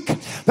weak,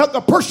 that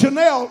the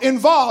personnel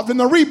involved in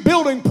the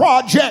rebuilding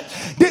project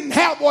didn't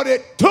have what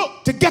it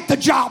took to get the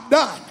job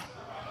done.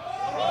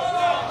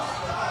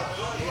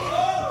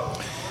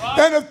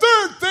 And the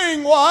third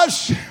thing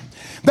was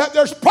that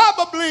there's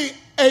probably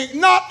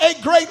not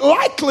a great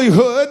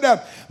likelihood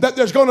that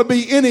there's going to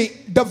be any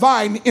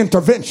divine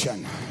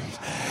intervention,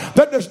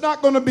 that there's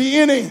not going to be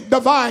any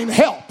divine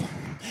help,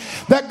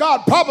 that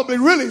God probably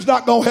really is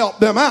not going to help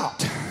them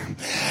out.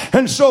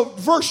 And so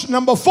verse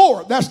number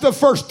 4, that's the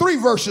first 3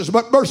 verses.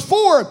 But verse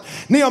 4,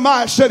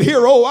 Nehemiah said,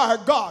 hear, oh our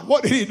God.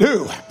 What did he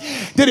do?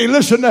 Did he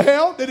listen to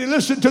hell? Did he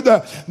listen to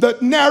the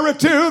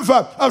narrative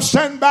of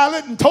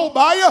Sanballat and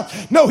Tobiah?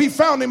 No, he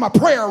found him a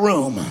prayer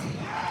room.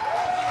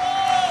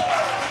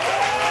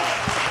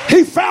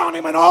 He found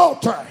him an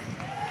altar.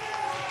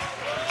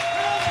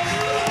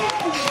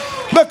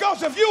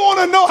 Because if you want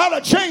to know how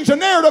to change the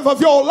narrative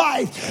of your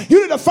life, you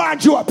need to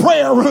find you a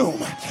prayer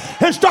room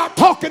and start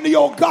talking to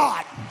your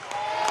God.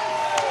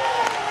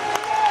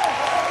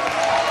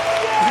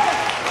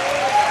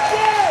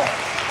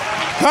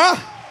 Huh?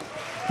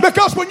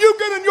 Because when you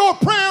get in your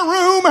prayer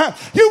room,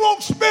 you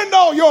won't spend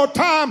all your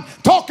time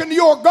talking to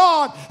your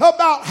God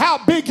about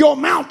how big your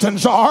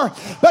mountains are,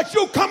 but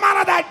you'll come out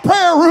of that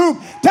prayer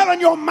room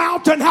telling your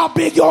mountain how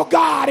big your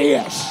God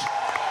is.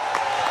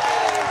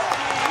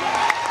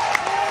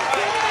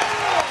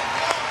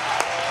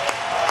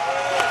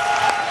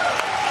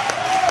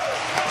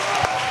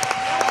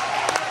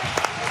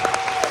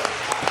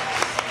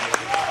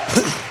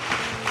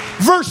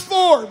 Verse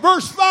 4,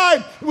 verse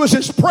 5 was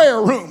his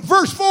prayer room.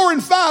 Verse 4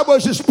 and 5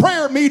 was his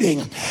prayer meeting.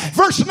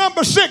 Verse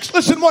number 6,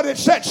 listen what it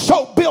said.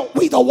 So built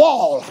we the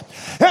wall,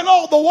 and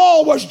all the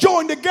wall was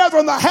joined together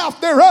in the half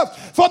thereof,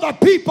 for the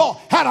people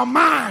had a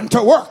mind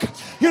to work.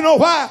 You know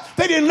why?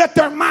 They didn't let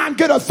their mind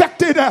get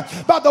affected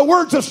by the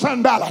words of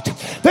Sanballat.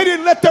 They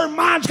didn't let their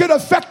minds get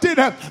affected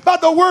by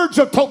the words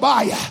of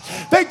Tobiah.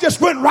 They just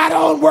went right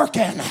on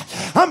working.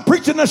 I'm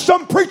preaching to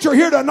some preacher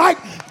here tonight.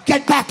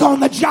 Get back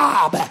on the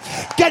job.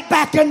 Get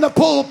back in the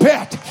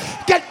pulpit.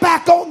 Get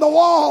back on the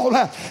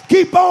wall.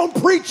 Keep on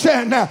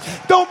preaching.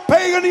 Don't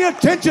pay any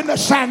attention to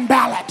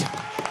Sanballat.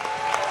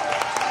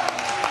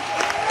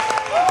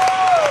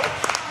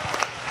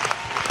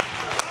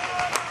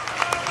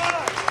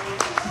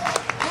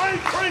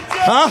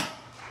 Huh?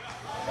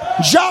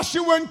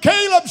 Joshua and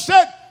Caleb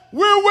said,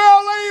 we're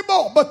well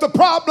able, but the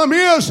problem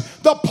is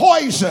the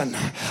poison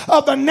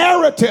of the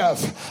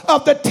narrative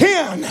of the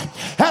 10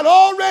 had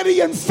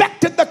already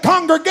infected the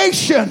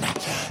congregation,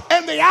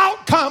 and the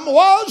outcome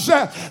was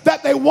that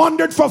they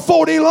wandered for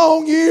 40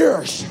 long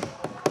years.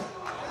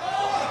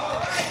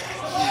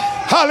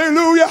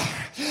 Hallelujah.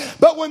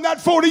 But when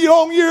that 40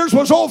 long years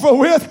was over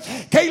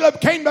with, Caleb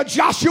came to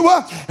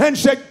Joshua and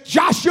said,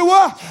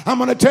 Joshua, I'm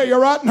going to tell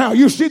you right now,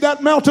 you see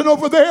that mountain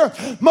over there?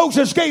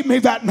 Moses gave me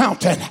that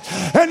mountain.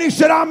 And he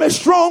said, I'm as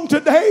strong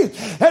today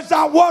as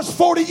I was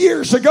 40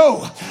 years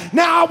ago.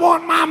 Now I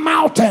want my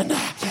mountain.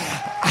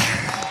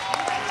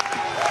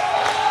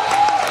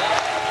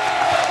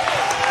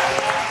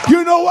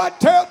 You know what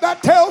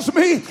that tells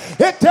me?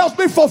 It tells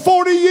me for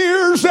 40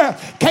 years,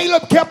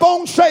 Caleb kept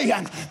on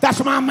saying,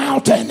 that's my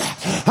mountain.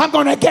 I'm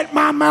going to get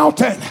my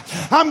mountain.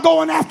 I'm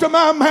going after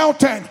my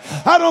mountain.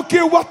 I don't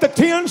care what the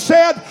 10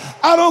 said.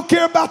 I don't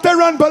care about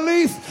their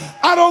unbelief.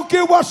 I don't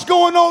care what's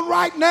going on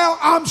right now.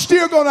 I'm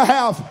still going to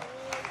have.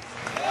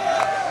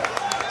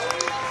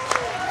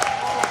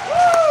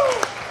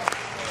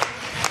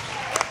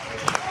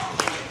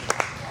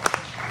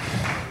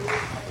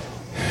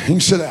 You can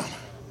sit down.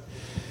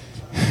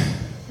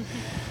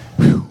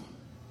 Whew.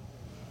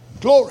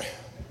 Glory.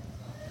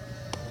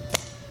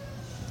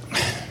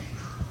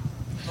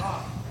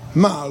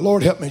 My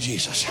Lord, help me,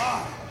 Jesus.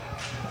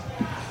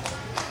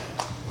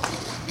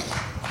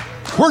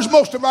 Where's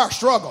most of our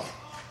struggle?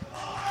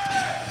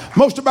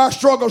 Most of our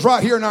struggle is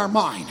right here in our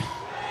mind.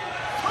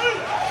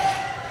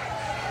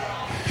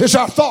 It's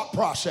our thought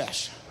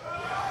process.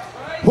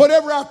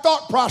 Whatever our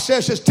thought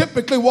process is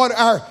typically what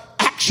our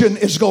action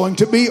is going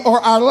to be, or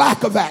our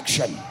lack of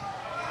action.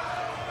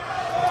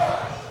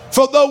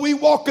 For though we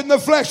walk in the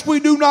flesh, we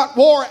do not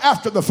war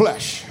after the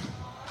flesh.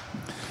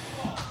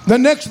 The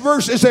next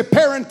verse is a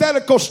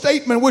parenthetical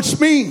statement, which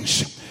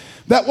means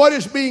that what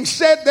is being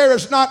said there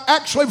is not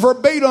actually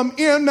verbatim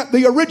in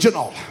the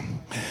original,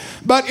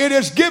 but it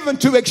is given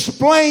to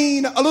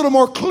explain a little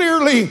more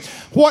clearly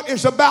what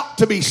is about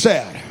to be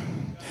said.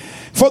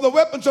 For the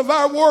weapons of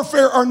our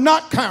warfare are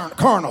not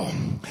carnal,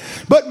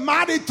 but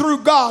mighty through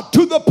God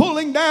to the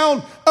pulling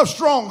down of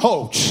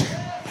strongholds.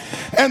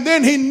 And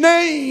then he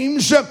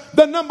names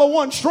the number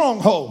one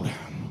stronghold.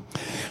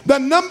 The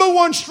number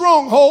one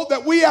stronghold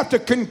that we have to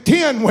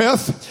contend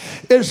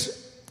with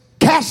is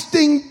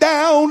casting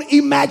down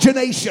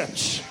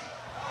imaginations.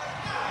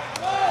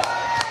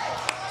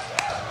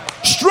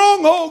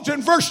 Strongholds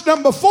in verse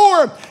number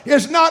 4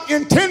 is not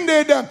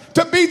intended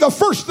to be the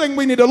first thing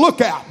we need to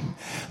look at.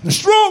 The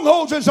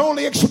strongholds is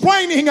only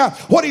explaining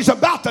what he's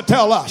about to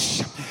tell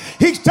us.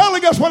 He's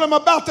telling us what I'm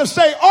about to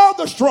say are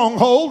the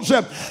strongholds.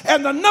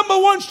 And the number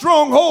one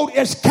stronghold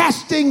is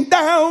casting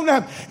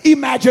down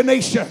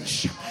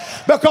imaginations.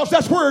 Because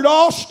that's where it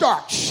all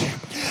starts.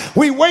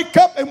 We wake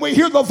up and we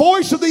hear the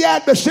voice of the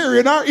adversary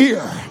in our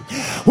ear.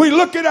 We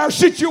look at our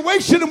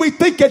situation and we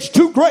think it's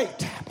too great.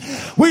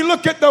 We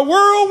look at the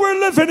world we're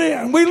living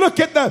in. We look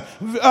at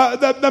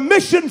the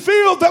mission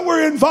field that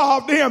we're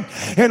involved in.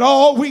 And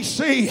all we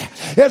see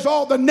is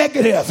all the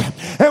negative.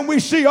 And we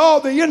see all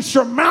the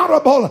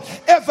insurmountable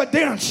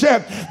evidence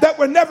that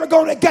we're never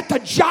going to get the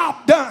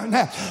job done.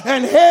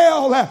 And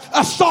hell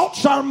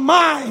assaults our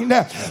mind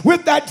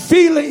with that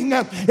feeling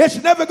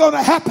it's never going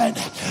to happen.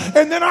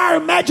 And then our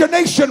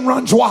imagination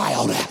runs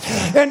wild.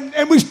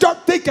 And we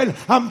start thinking,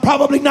 I'm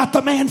probably not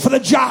the man for the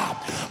job.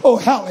 Oh,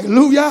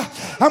 hallelujah.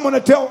 I'm going to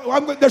tell,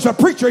 there's a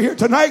preacher here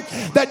tonight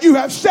that you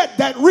have said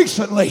that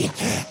recently.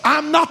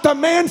 I'm not the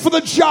man for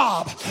the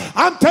job.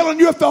 I'm telling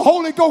you, if the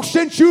Holy Ghost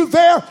sent you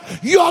there,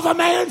 you're the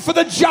man for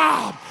the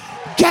job.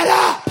 Get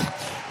up.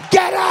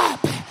 Get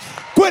up.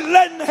 Quit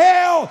letting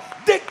hell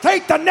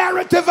dictate the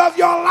narrative of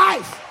your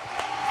life.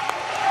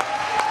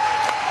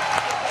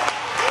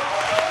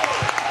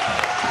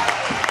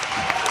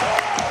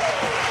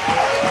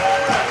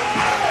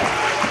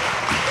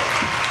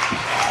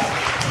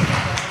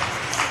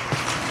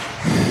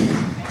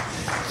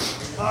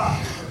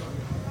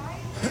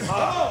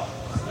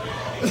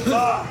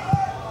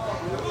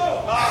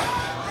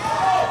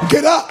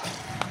 Get up.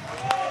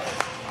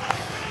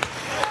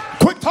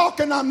 Quit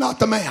talking, I'm not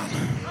the man.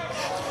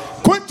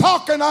 Quit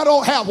talking, I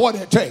don't have what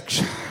it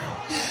takes.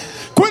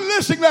 Quit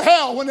listening to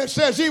hell when it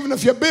says even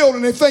if you build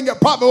anything,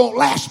 it probably won't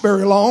last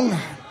very long.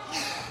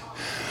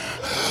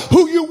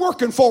 Who you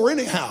working for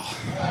anyhow?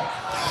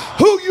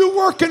 Who you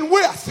working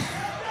with?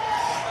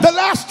 The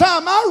last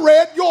time I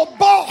read, your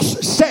boss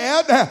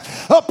said,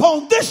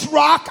 upon this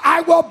rock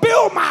I will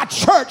build my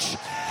church,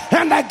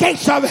 and the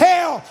gates of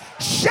hell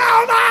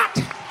shall not.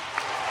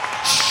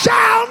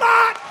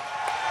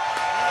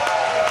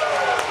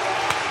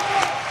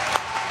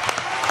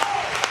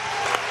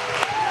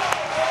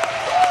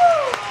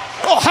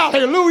 Oh,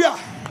 hallelujah.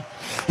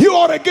 You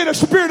ought to get a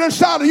spirit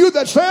inside of you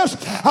that says,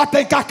 I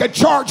think I could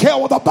charge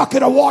hell with a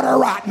bucket of water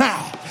right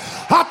now.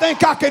 I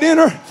think I could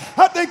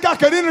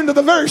enter into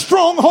the very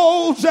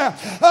strongholds of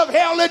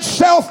hell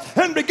itself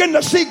and begin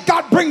to see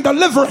God bring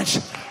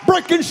deliverance,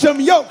 breaking some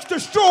yokes,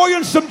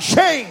 destroying some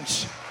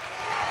chains.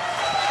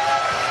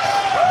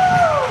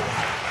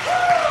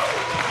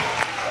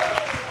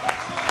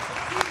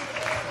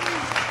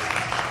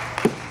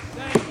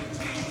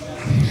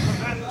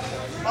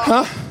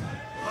 Huh?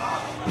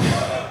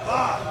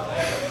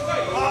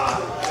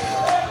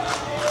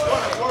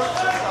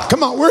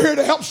 Come on, we're here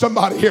to help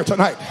somebody here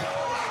tonight.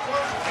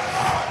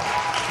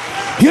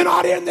 You're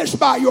not in this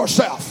by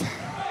yourself.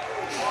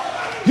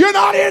 You're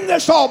not in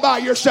this all by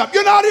yourself.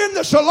 You're not in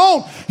this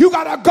alone. You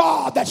got a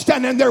God that's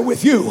standing there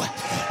with you.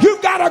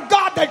 You got a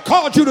God that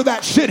called you to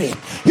that city.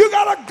 You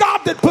got a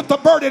God that put the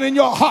burden in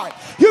your heart.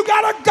 You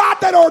got a God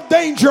that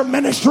ordained your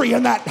ministry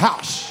in that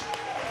house.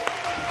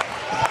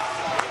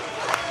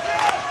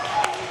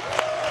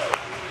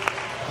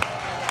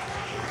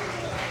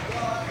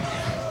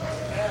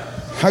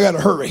 I got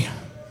to hurry.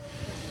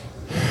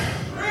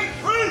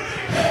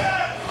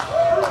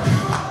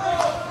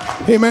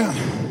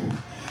 Amen.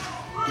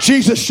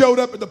 Jesus showed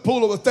up at the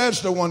pool of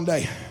Bethesda one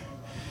day.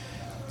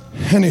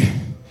 And he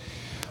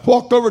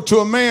walked over to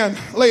a man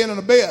laying in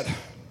a bed.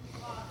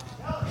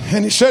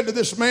 And he said to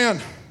this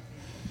man,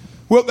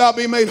 "Wilt thou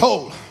be made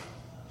whole?"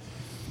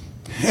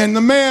 And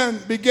the man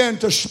began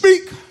to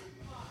speak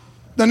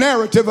the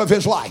narrative of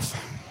his life.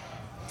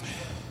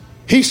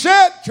 He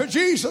said to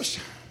Jesus,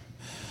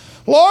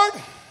 "Lord,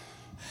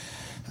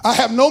 I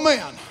have no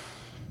man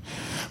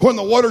when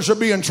the waters are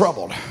being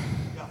troubled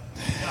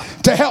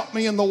to help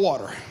me in the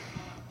water."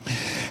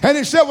 And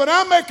he said, when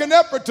I make an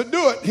effort to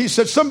do it, he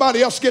said,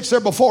 somebody else gets there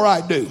before I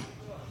do.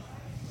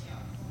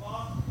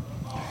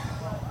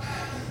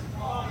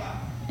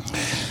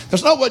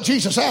 That's not what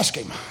Jesus asked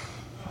him.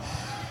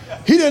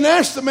 He didn't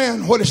ask the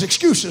man what his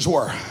excuses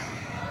were.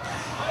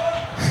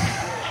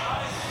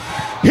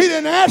 He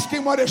didn't ask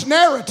him what his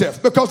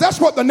narrative, because that's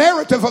what the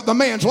narrative of the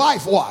man's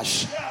life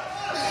was.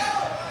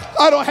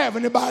 I don't have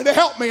anybody to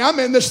help me. I'm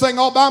in this thing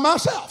all by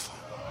myself.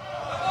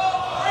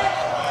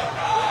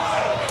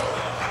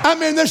 I'm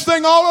in this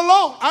thing all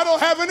alone. I don't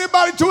have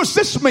anybody to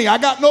assist me. I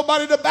got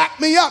nobody to back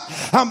me up.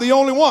 I'm the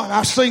only one.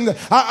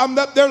 I'm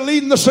up there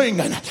leading the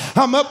singing.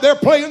 I'm up there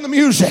playing the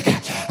music.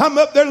 I'm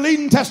up there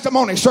leading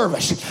testimony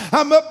service.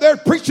 I'm up there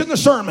preaching the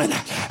sermon.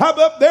 I'm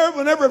up there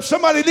whenever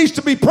somebody needs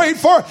to be prayed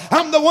for.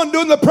 I'm the one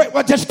doing the prayer.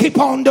 Well, just keep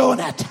on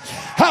doing it.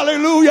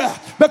 Hallelujah.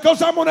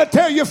 Because I'm going to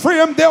tell you,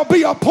 friend, there'll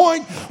be a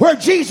point where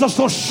Jesus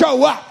will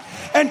show up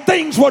and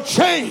things will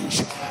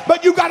change.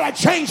 But you got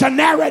to change the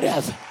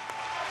narrative.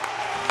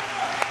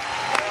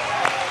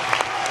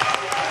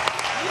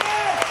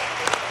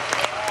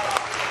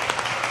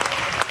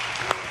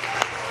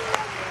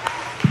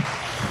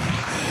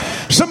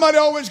 Somebody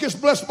always gets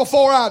blessed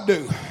before I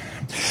do.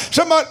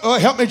 Somebody,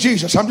 help me,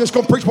 Jesus. I'm just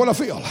going to preach what I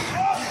feel.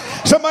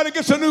 Somebody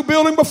gets a new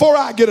building before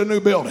I get a new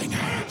building.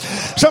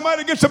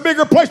 Somebody gets a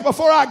bigger place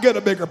before I get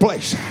a bigger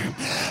place.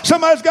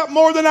 Somebody's got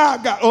more than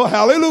I've got. Oh,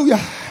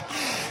 hallelujah.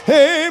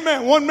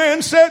 Amen. One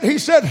man said, he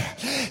said,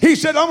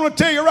 I'm going to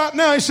tell you right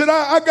now. He said,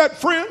 I got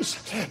friends.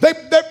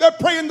 They're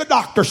praying the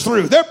doctors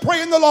through. They're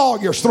praying the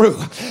lawyers through.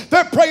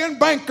 They're praying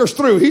bankers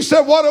through. He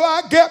said, what do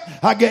I get?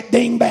 I get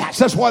dingbats.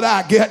 That's what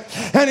I get.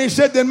 And he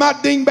said, then my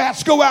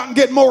dingbats go out and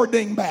get more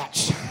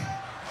dingbats.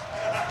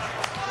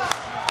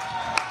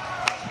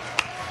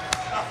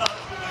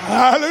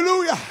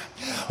 Hallelujah.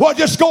 Well,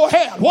 just go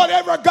ahead.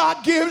 Whatever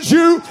God gives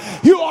you,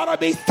 you ought to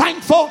be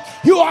thankful.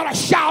 You ought to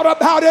shout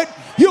about it.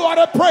 You ought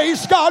to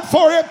praise God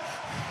for it.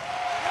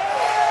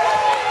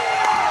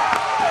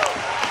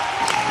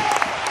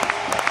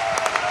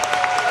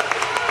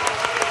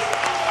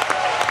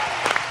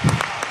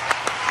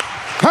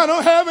 I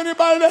don't have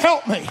anybody to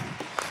help me.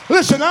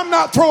 Listen, I'm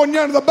not throwing you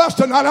under the bus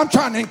tonight. I'm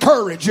trying to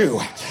encourage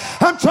you.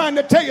 I'm trying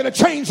to tell you to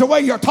change the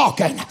way you're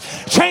talking.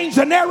 Change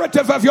the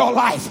narrative of your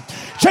life.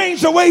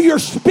 Change the way you're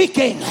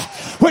speaking.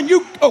 When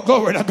you, oh,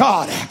 glory to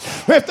God.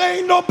 If there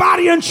ain't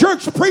nobody in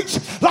church, preach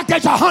like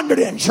there's 100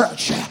 in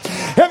church.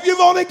 If you've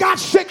only got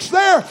 6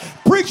 there,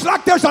 preach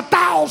like there's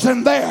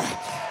 1,000 there.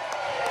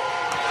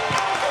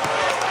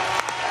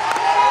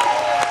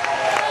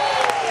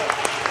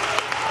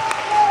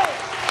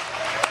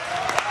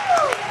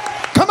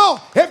 Come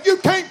on. If you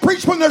can't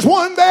preach when there's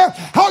 1 there,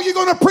 how are you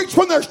going to preach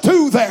when there's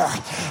 2 there?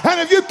 And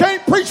if you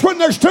can't preach when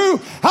there's 2,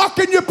 how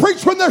can you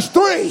preach when there's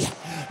 3?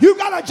 You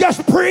got to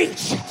just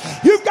preach.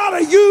 You've got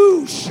to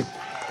use.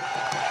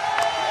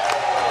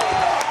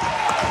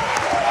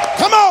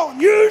 Come on,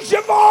 use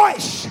your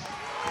voice.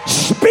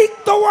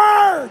 Speak the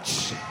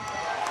words.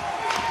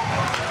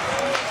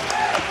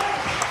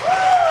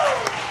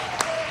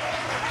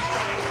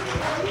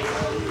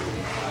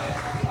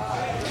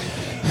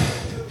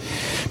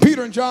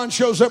 Peter and John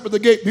shows up at the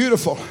gate,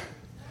 beautiful.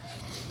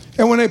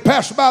 And when they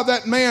passed by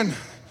that man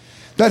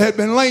that had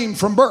been lame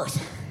from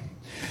birth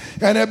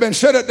and had been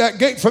set at that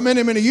gate for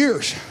many, many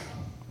years,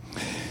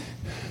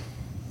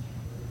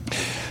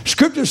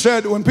 Scripture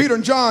said when Peter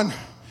and John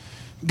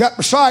got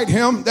beside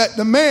him that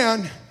the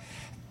man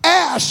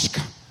asked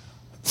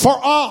for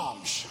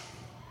alms.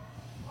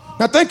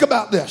 Now think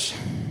about this.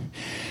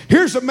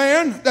 Here's a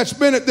man that's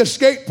been at this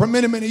gate for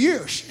many, many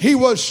years. He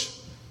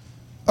was,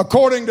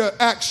 according to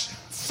Acts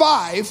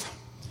 5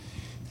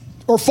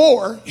 or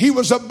 4, he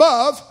was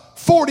above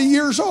 40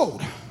 years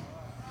old.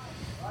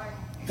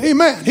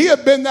 Amen. He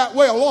had been that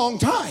way a long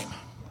time,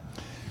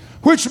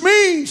 which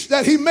means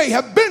that he may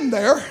have been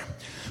there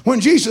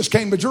when Jesus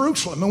came to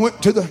Jerusalem and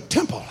went to the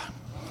temple.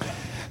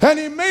 And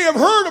he may have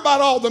heard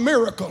about all the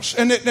miracles,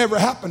 and it never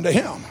happened to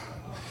him.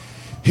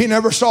 He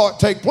never saw it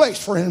take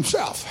place for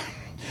himself.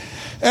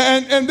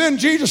 And then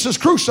Jesus is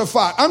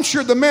crucified. I'm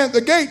sure the man at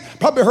the gate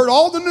probably heard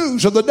all the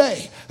news of the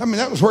day. I mean,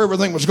 that was where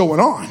everything was going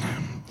on.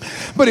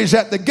 But he's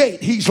at the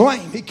gate. He's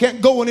lame. He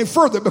can't go any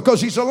further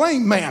because he's a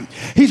lame man.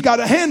 He's got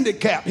a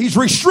handicap. He's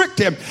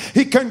restricted.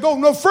 He can go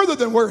no further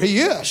than where he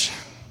is.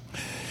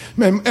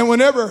 And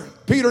whenever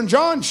Peter and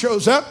John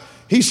shows up,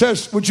 he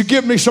says, would you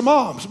give me some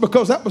alms?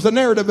 Because that was the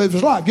narrative of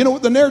his life. You know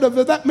what the narrative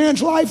of that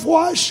man's life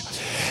was?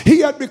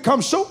 He had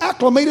become so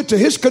acclimated to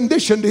his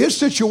condition, to his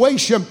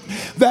situation,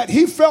 that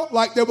he felt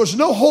like there was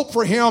no hope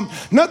for him.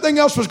 Nothing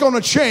else was going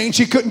to change.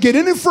 He couldn't get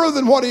any further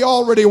than what he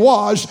already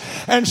was.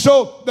 And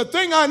so the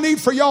thing I need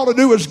for y'all to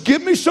do is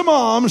give me some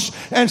alms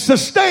and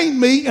sustain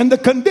me in the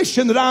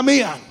condition that I'm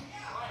in.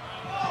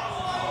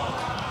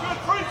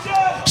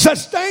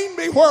 Sustain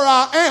me where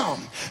I am.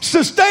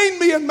 Sustain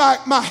me in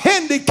my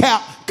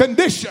handicap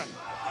condition.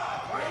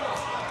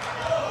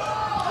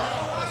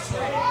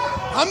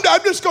 I'm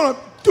just going to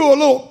do a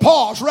little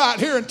pause right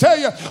here and tell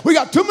you, we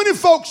got too many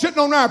folks sitting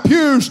on our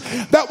pews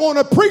that want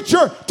a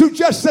preacher to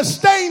just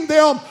sustain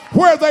them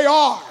where they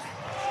are.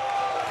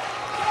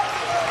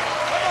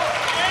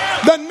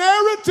 The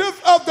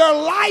narrative of their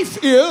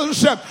life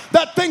is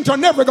that things are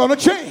never going to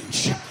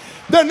change.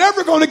 They're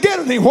never going to get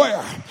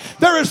anywhere.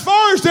 They're as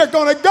far as they're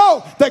going to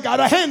go. They got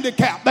a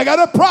handicap. They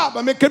got a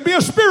problem. It could be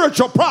a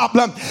spiritual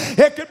problem.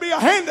 It could be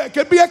it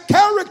could be a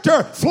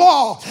character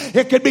flaw.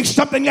 It could be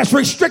something that's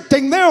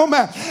restricting them.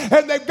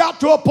 And they've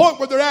got to a point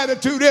where their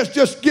attitude is,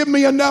 just give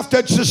me enough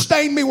to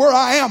sustain me where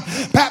I am.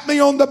 Pat me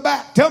on the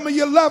back. Tell me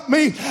you love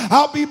me.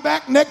 I'll be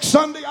back next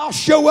Sunday. I'll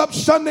show up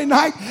Sunday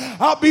night.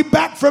 I'll be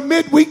back for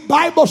midweek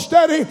Bible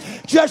study.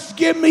 Just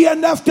give me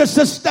enough to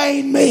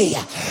sustain me.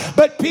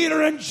 But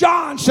Peter and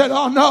John said,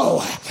 oh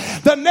no,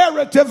 the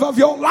narrative of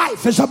your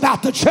life is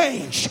about to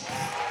change.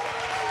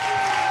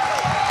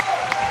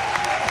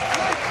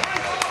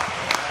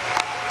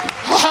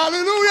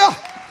 Hallelujah.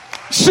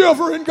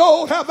 Silver and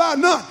gold have I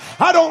none.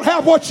 I don't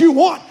have what you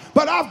want,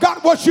 but I've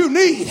got what you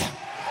need.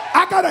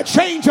 I got a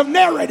change of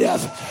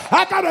narrative.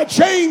 I got a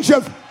change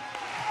of...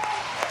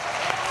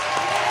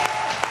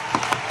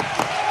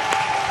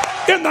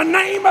 In the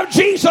name of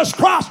Jesus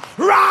Christ,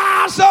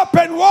 rise up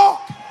and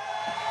walk.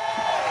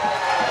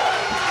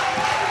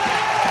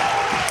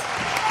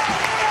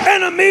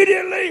 And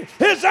immediately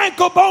his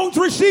ankle bones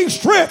received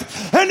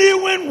strength, and he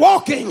went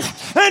walking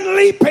and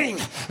leaping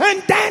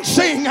and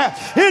dancing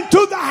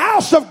into the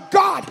house of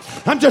God.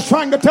 I'm just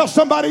trying to tell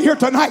somebody here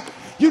tonight,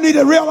 you need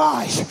to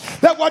realize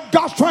that what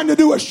God's trying to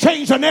do is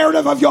change the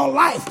narrative of your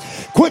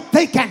life. Quit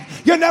thinking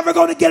you're never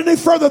going to get any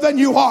further than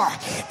you are.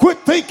 Quit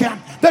thinking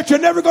that you're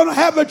never going to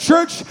have a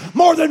church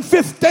more than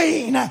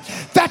 15.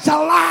 That's a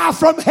lie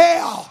from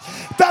hell.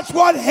 That's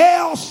what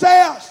hell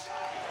says.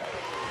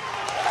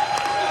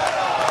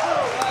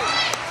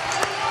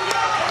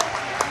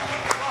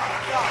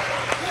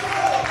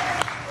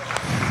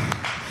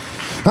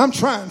 I'm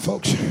trying,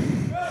 folks.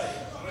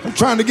 I'm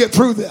trying to get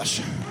through this.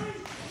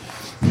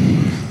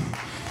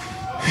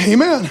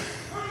 Amen.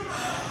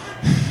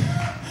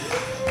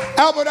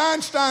 Albert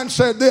Einstein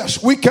said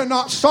this: we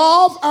cannot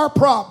solve our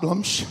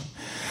problems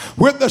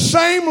with the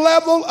same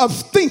level of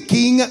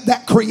thinking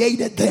that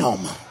created them.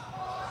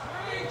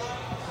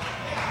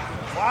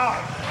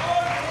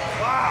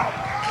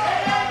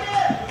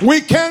 We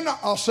cannot,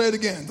 I'll say it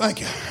again. Thank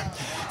you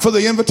for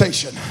the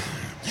invitation.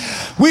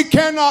 We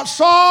cannot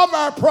solve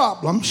our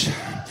problems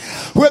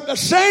with the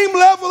same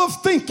level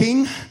of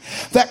thinking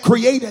that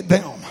created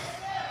them.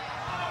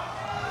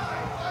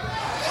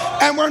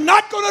 And we're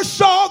not going to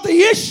solve the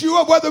issue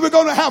of whether we're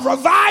going to have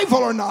revival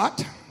or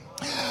not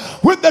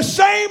with the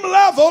same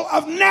level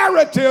of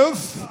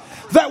narrative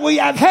that we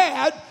have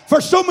had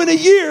for so many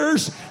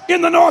years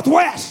in the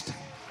Northwest.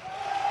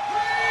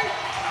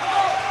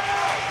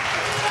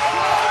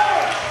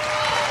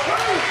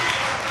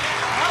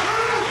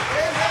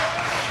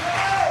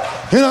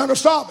 You're not going to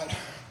solve it.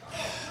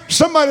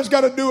 Somebody's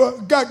got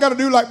to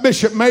do like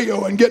Bishop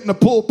Mayo and get in the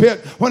pulpit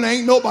when there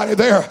ain't nobody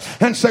there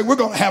and say, we're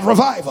going to have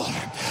revival.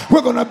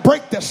 We're going to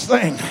break this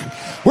thing.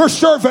 We're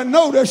serving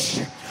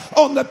notice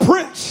on the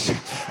prince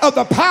of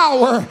the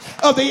power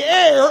of the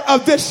air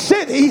of this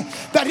city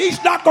that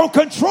he's not going to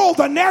control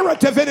the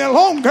narrative any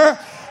longer.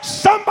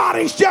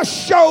 Somebody's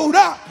just showed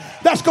up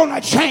that's going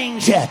to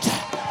change it.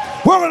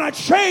 We're going to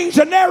change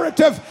the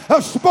narrative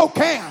of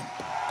Spokane.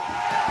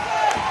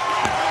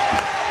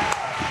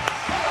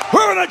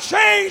 We're going to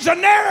change the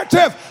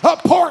narrative of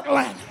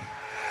Portland.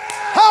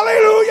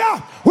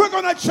 Hallelujah. We're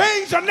going to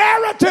change the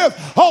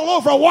narrative all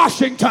over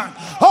Washington,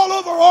 all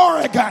over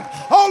Oregon,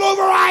 all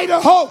over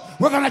Idaho.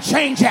 We're going to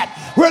change it.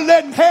 We're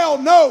letting hell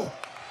know.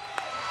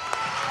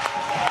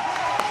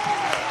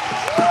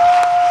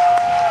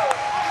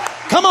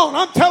 Come on,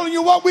 I'm telling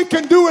you what we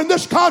can do in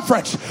this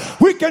conference.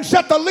 We can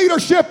set the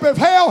leadership of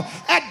hell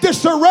at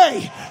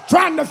disarray,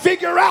 trying to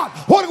figure out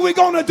what are we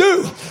going to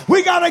do.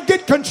 We got to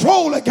get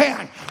control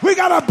again. We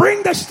got to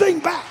bring this thing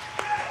back.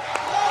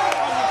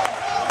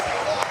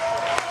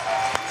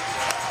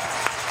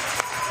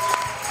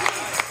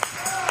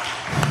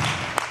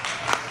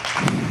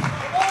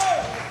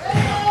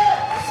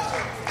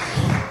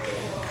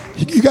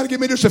 You got to give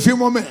me just a few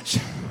more minutes.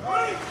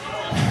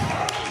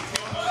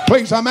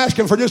 Please, I'm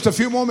asking for just a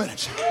few more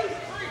minutes.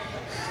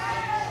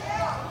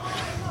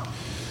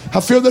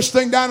 I feel this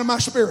thing down in my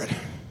spirit.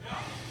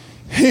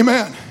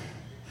 Amen.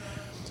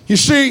 You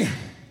see,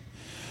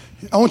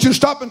 I want you to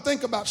stop and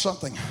think about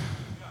something.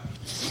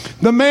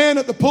 The man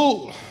at the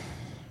pool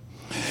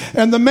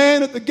and the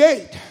man at the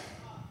gate,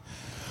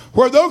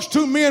 where those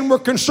two men were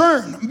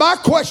concerned. My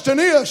question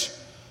is,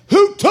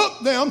 who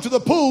took them to the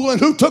pool and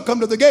who took them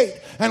to the gate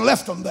and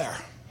left them there?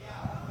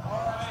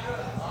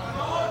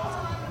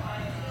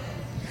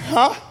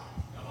 Huh?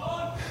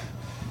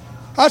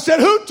 I said,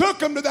 who took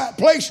them to that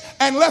place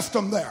and left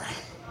them there?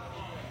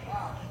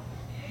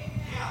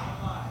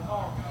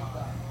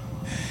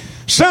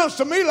 Sounds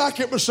to me like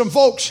it was some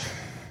folks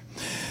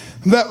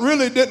that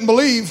really didn't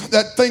believe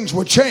that things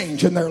would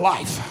change in their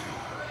life.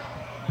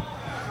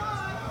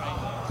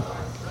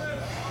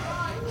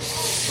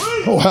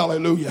 Oh,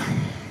 hallelujah.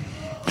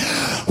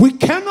 We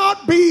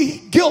cannot be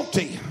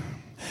guilty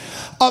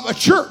of a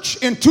church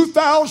in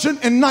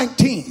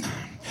 2019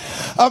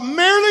 of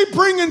merely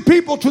bringing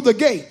people to the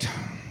gate,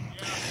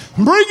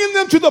 bringing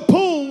them to the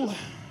pool,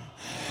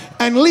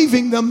 and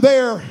leaving them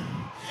there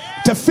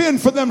to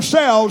fend for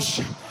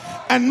themselves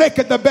and make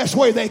it the best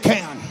way they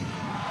can.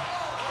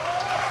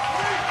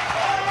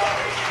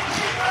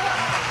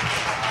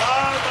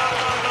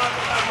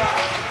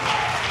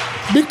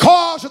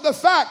 Because of the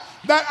fact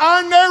that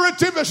our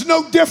narrative is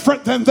no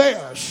different than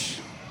theirs.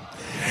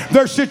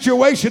 Their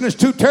situation is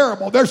too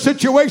terrible. Their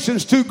situation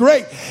is too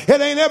great.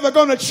 It ain't ever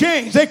going to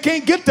change. They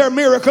can't get their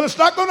miracle. It's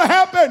not going to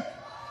happen.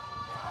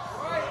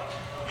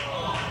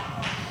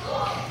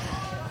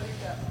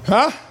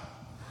 Huh?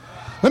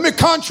 Let me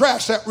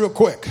contrast that real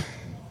quick.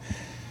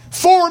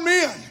 4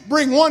 men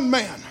bring 1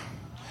 man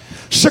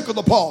sick of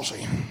the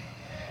palsy.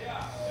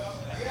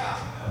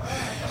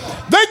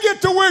 They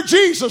get to where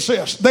Jesus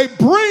is. They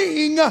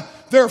bring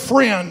their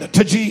friend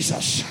to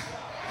Jesus.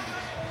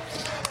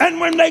 And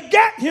when they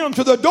get him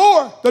to the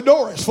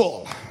door is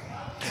full.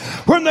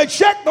 When they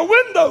check the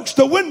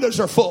windows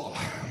are full.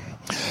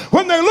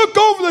 When they look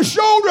over the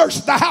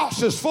shoulders, the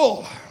house is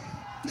full.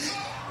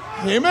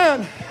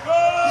 Amen.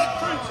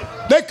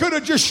 They could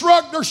have just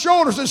shrugged their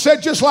shoulders and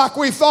said, just like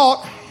we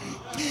thought,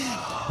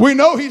 we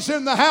know he's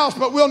in the house,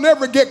 but we'll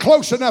never get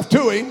close enough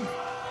to him.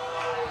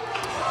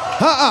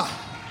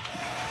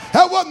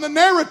 That wasn't the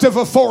narrative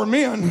of 4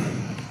 men.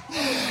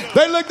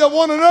 They looked at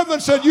one another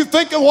and said, you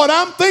thinking what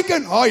I'm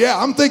thinking? Oh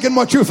yeah, I'm thinking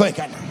what you're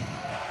thinking.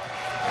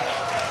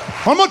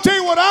 I'm going to tell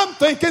you what I'm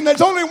thinking.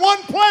 There's only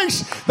one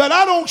place that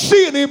I don't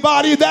see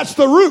anybody. That's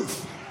the roof.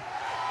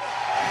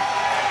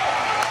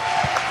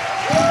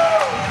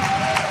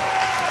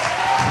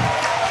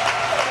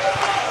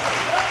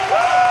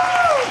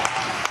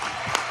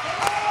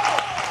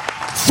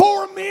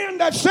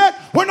 That said,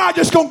 we're not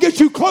just going to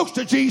get you close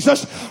to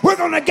Jesus. We're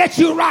going to get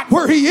you right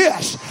where he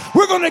is.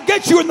 We're going to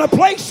get you in the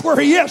place where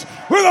he is.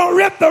 We're going to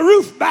rip the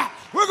roof back.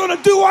 We're going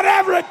to do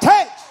whatever it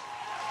takes.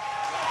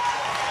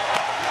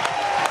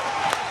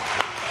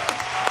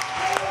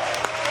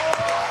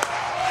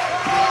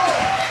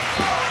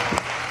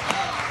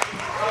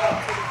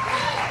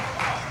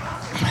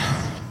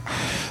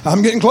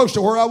 I'm getting close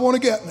to where I want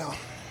to get now.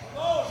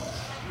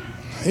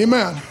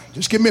 Amen.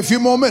 Just give me a few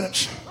more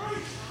minutes.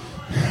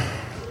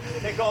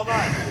 All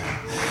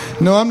night.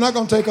 No, I'm not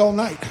going to take all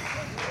night.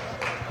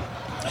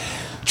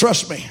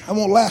 Trust me, I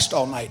won't last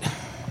all night.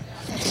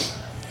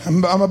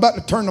 I'm about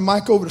to turn the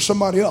mic over to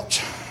somebody else.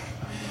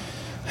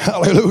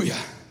 Hallelujah.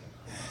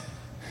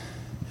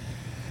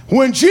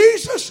 When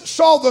Jesus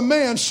saw the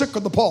man sick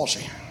of the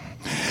palsy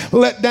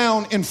let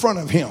down in front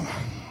of him,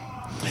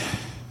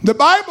 the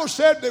Bible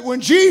said that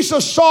when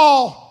Jesus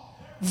saw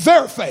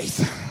their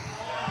faith,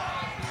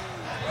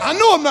 I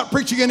know I'm not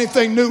preaching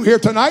anything new here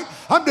tonight.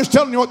 I'm just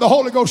telling you what the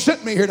Holy Ghost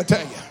sent me here to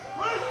tell you.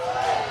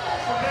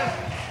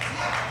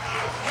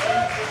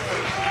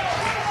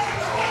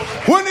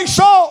 When he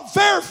saw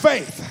their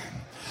faith,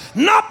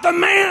 not the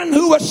man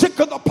who was sick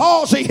of the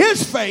palsy,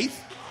 his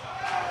faith.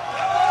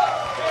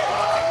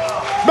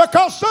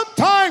 Because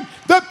sometimes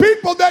the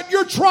people that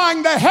you're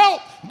trying to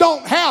help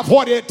don't have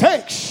what it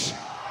takes.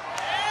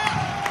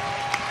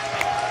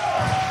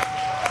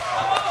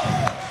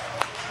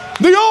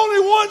 The only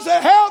ones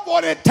that have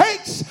what it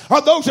takes are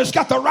those that's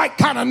got the right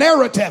kind of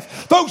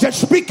narrative. Those that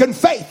speak in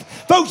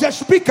faith. Those that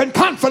speak in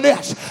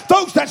confidence.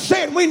 Those that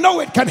say, we know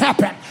it can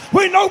happen.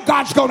 We know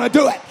God's going to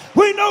do it.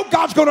 We know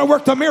God's going to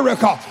work the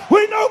miracle.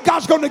 We know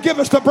God's going to give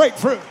us the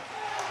breakthrough.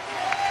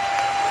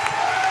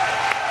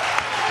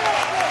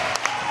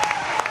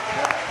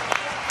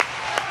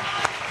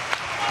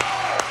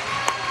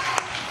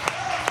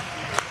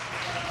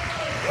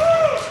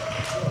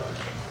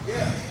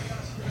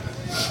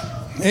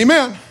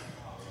 Amen.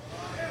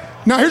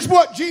 Now here's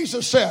what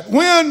Jesus said.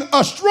 When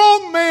a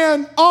strong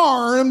man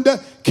armed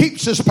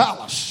keeps his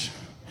palace,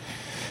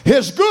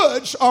 his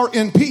goods are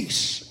in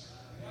peace.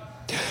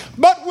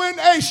 But when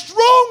a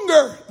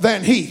stronger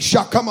than he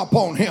shall come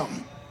upon him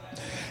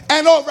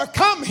and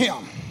overcome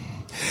him,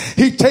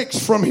 he takes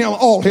from him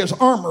all his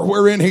armor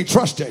wherein he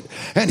trusted,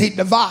 and he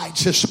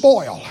divides his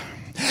spoil.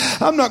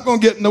 I'm not going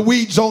to get in the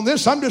weeds on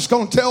this. I'm just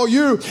going to tell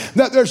you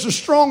that there's a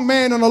strong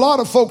man in a lot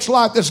of folks'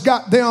 life that's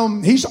got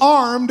them. He's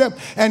armed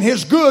and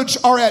his goods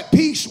are at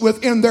peace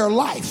within their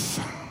life.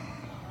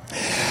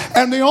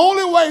 And the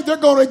only way they're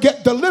going to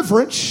get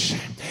deliverance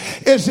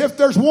is if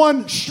there's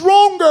one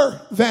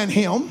stronger than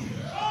him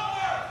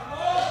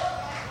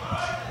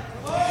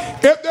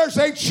If there's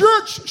a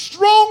church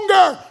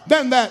stronger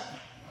than that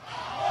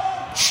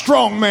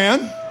strong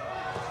man,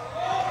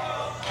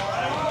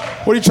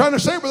 what are you trying to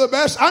say, Brother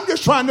Bass? I'm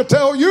just trying to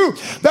tell you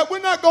that we're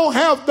not going to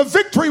have the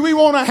victory we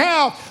want to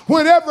have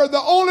whenever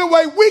the only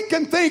way we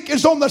can think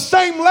is on the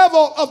same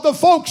level of the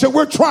folks that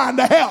we're trying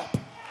to help.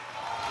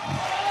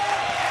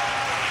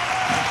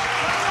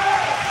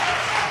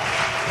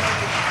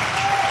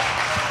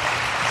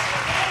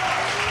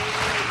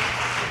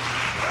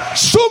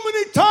 So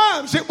many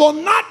times it will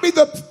not be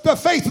the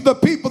faith of the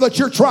people that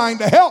you're trying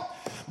to help,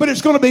 but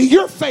it's going to be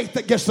your faith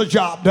that gets the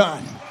job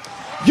done.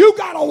 You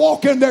got to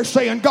walk in there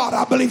saying, God,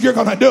 I believe you're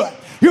going to do it.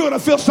 You're going to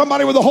fill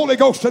somebody with the Holy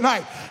Ghost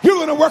tonight. You're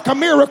going to work a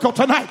miracle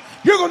tonight.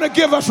 You're going to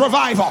give us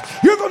revival.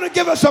 You're going to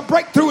give us a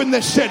breakthrough in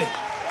this city.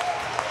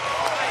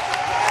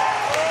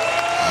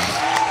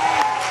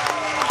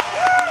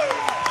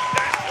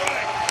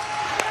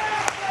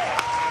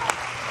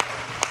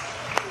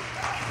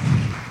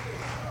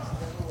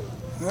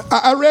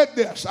 I read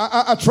this.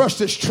 I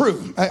trust it's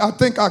true. I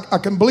think I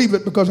can believe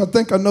it because I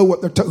think I know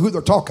what who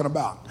they're talking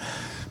about.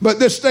 But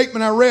this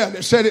statement I read,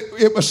 it said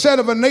it was said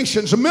of a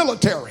nation's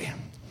military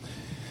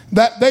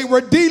that they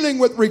were dealing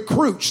with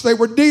recruits. They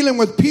were dealing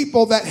with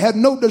people that had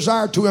no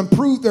desire to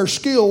improve their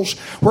skills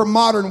where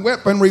modern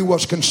weaponry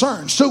was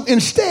concerned. So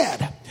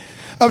instead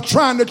of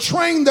trying to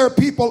train their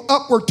people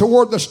upward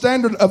toward the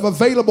standard of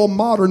available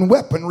modern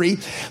weaponry,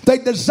 they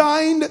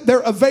designed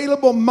their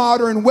available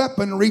modern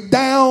weaponry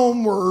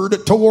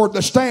downward toward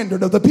the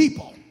standard of the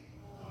people.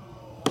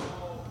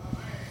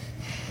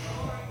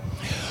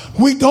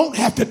 We don't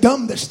have to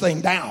dumb this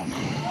thing down.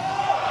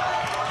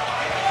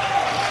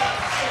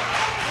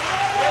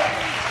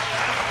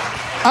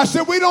 I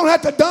said we don't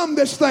have to dumb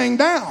this thing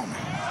down.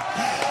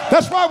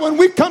 That's why when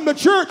we come to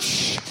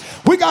church,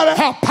 we got to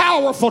have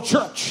powerful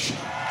church.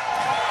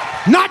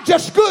 Not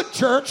just good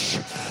church.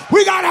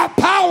 We got to have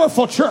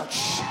powerful church.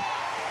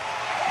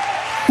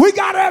 We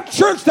got to have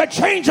church that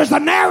changes the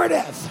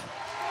narrative.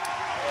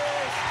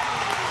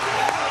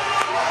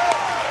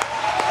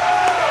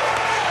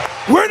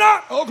 We're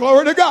not, oh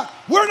glory to God,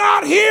 we're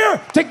not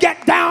here to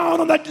get down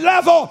on the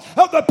level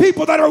of the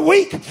people that are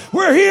weak.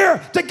 We're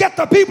here to get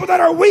the people that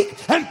are weak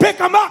and pick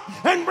them up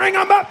and bring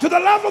them up to the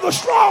level of the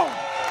strong.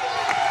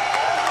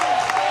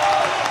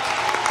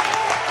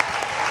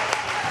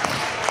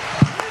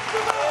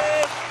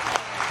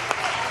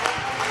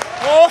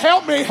 Oh,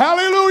 help me.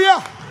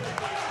 Hallelujah.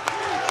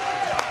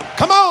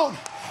 Come on.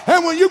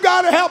 And when you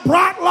got to have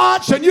bright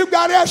lights and you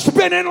got to have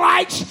spinning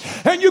lights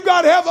and you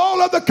got to have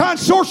all other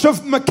kinds sorts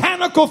of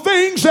mechanical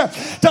things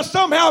to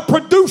somehow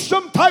produce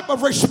some type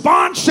of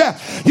response,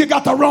 you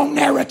got the wrong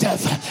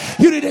narrative.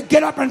 You need to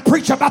get up and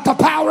preach about the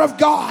power of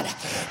God.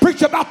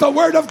 Preach about the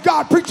word of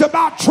God. Preach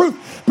about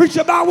truth. Preach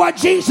about what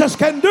Jesus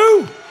can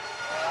do.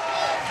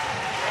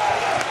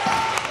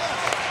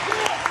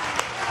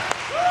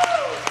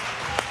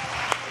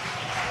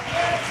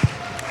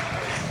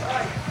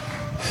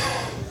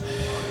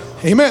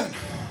 Amen.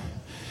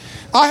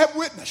 I have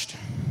witnessed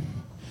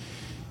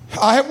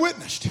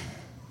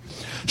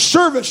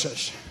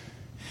services.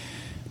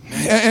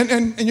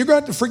 And you're going to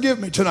have to forgive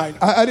me tonight.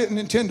 I didn't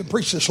intend to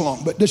preach this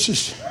long, but this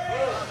is,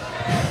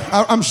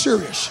 I'm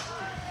serious.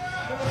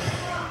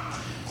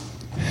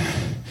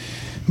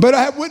 But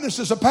I have witnessed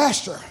as a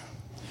pastor.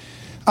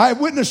 I have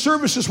witnessed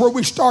services where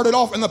we started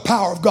off and the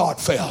power of God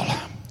fell.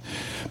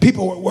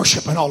 People were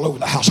worshiping all over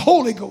the house.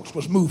 Holy Ghost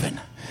was moving.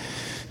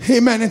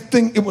 Amen.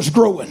 And it was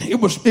growing. It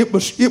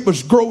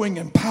was growing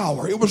in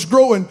power. It was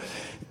growing.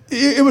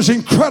 It was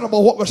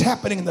incredible what was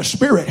happening in the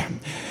spirit.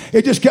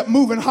 It just kept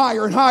moving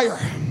higher and higher.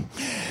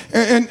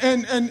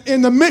 And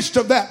in the midst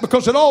of that,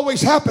 because it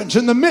always happens,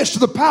 in the midst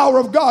of the power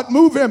of God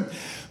moving,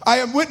 I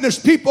have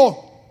witnessed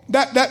people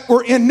that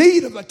were in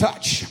need of a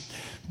touch,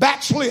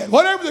 backslid,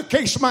 whatever the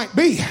case might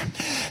be.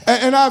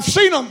 And I've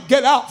seen them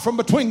get out from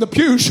between the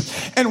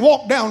pews and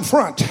walk down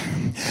front.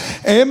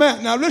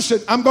 Amen. Now listen,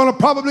 I'm going to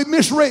probably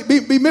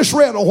be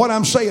misread on what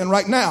I'm saying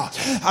right now.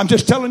 I'm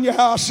just telling you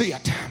how I see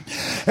it.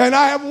 And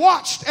I have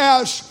watched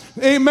as,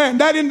 amen,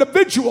 that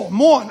individual,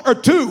 one or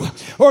two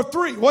or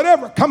three,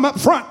 whatever, come up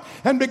front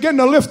and begin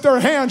to lift their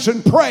hands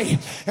and pray.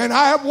 And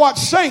I have watched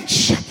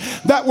saints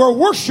that were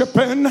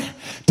worshiping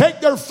take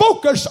their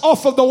focus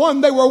off of the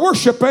one they were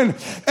worshiping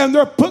and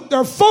they put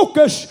their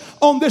focus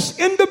on this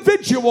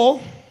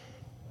individual.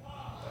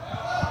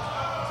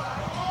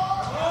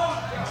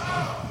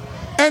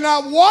 And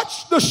I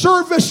watched the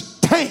service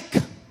tank.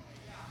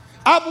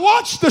 I've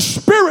watched the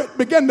spirit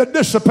begin to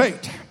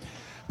dissipate.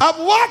 I've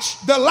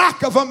watched the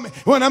lack of them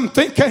when I'm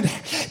thinking,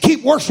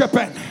 keep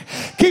worshiping,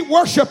 keep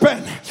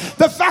worshiping.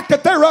 The fact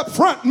that they're up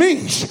front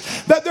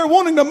means that they're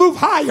wanting to move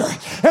higher.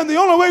 And the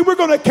only way we're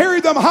going to carry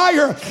them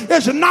higher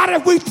is not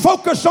if we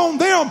focus on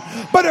them,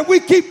 but if we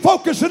keep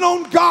focusing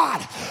on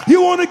God.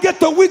 You want to get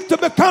the weak to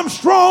become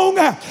strong,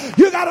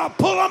 you got to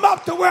pull them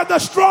up to where the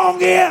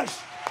strong is.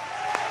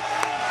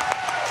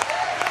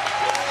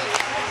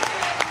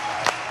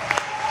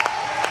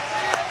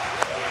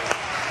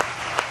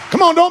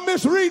 Come on, don't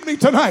misread me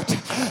tonight.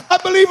 I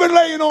believe in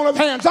laying on of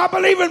hands. I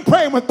believe in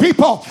praying with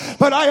people.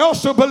 But I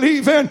also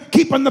believe in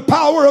keeping the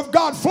power of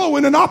God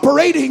flowing and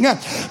operating,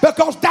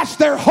 because that's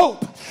their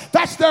hope.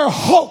 That's their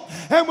hope.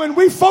 And when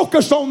we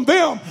focus on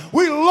them,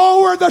 we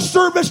lower the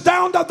service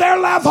down to their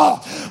level,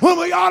 when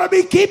we ought to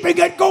be keeping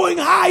it going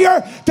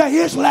higher to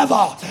his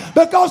level.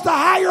 Because the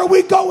higher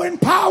we go in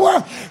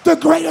power, the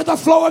greater the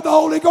flow of the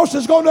Holy Ghost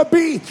is going to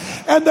be,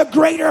 and the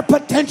greater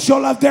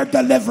potential of their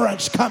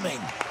deliverance coming.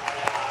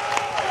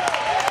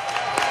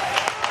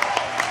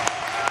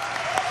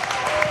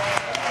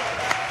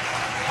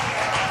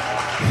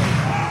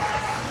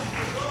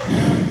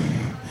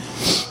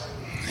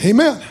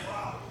 Amen.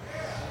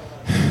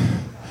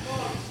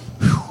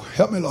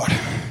 Help me, Lord.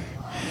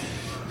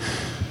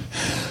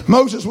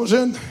 Moses was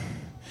in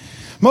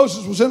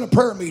a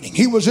prayer meeting.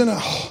 He was in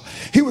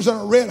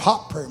a red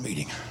hot prayer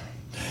meeting.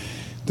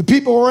 The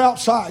people were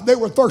outside. They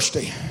were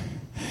thirsty.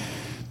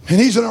 And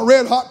he's in a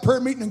red hot prayer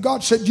meeting, and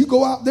God said, you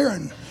go out there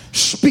and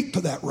speak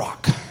to that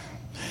rock.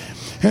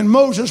 And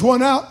Moses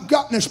went out,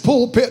 got in his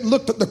pulpit and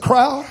looked at the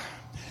crowd.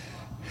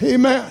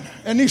 Amen.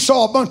 And he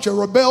saw a bunch of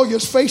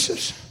rebellious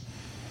faces.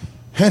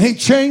 And he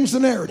changed the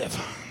narrative.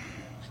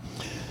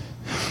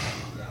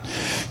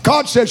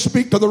 God said,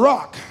 speak to the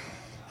rock.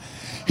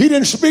 He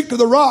didn't speak to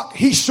the rock.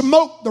 He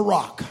smoked the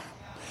rock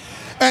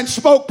and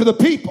spoke to the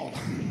people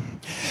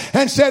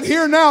and said,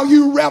 hear now,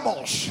 you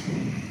rebels.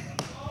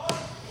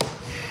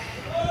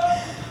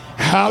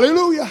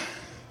 Hallelujah.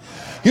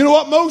 You know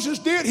what Moses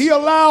did? He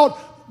allowed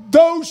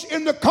those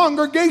in the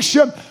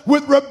congregation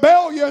with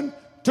rebellion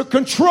to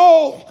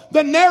control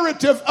the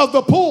narrative of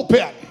the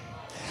pulpit.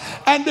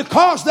 And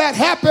because that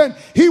happened,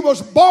 he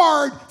was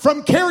barred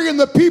from carrying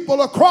the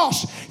people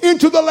across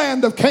into the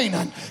land of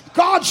Canaan.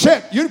 God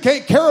said, you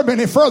can't carry them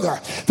any further.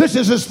 This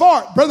is as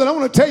far. Brother, I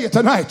want to tell you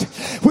tonight,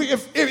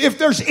 if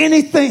there's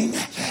anything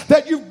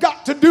that you've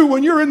got to do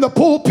when you're in the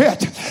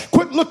pulpit,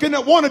 quit looking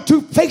at one or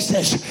two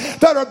faces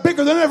that are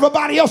bigger than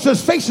everybody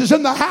else's faces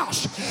in the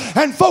house,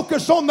 and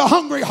focus on the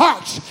hungry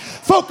hearts.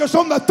 Focus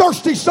on the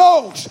thirsty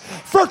souls.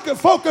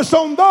 Focus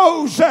on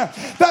those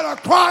that are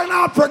crying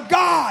out for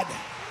God.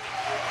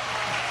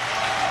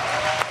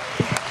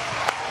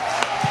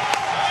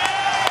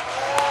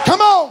 Come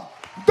on.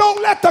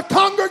 Don't let the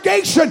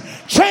congregation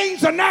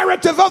change the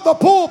narrative of the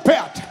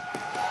pulpit.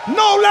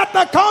 Don't let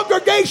the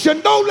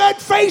congregation, don't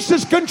let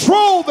faces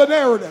control the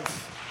narrative.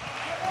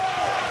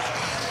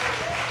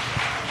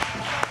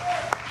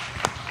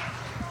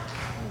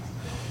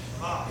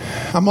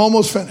 I'm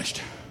almost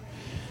finished.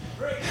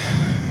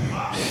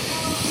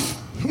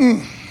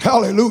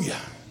 Hallelujah.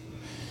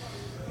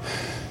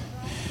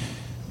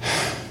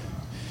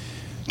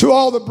 To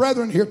all the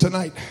brethren here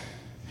tonight,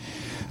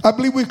 I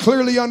believe we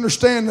clearly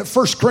understand that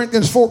 1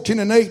 Corinthians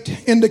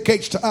 14:8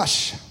 indicates to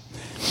us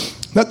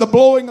that the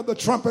blowing of the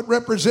trumpet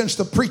represents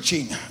the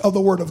preaching of the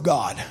word of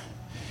God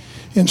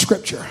in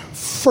Scripture.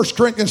 1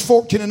 Corinthians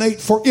 14:8,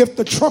 for if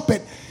the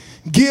trumpet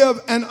give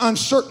an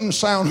uncertain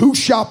sound, who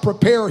shall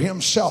prepare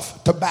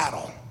himself to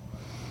battle?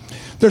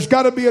 There's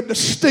got to be a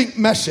distinct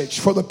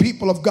message for the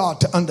people of God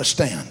to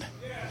understand.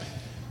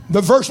 The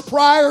verse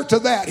prior to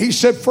that, he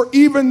said, for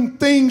even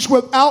things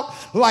without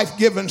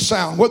life-giving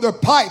sound, whether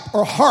pipe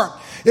or harp,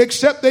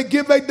 except they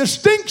give a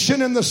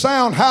distinction in the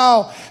sound,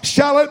 how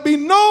shall it be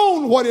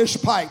known what is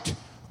piped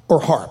or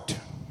harped?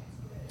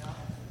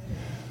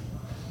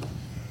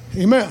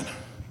 Amen.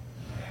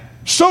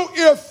 So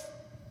if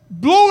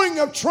blowing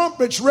of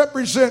trumpets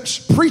represents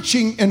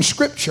preaching in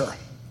Scripture,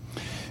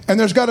 and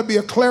there's got to be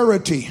a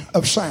clarity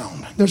of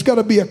sound, there's got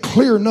to be a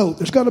clear note,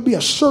 there's got to be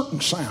a certain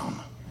sound,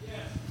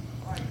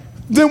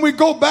 then we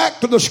go back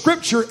to the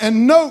Scripture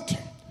and note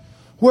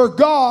where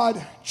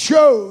God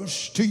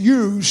chose to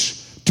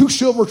use 2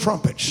 silver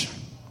trumpets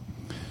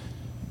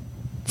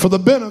for the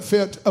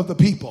benefit of the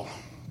people.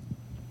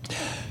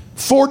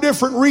 4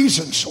 different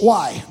reasons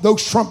why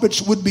those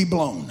trumpets would be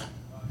blown.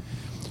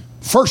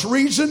 First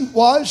reason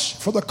was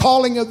for the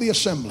calling of the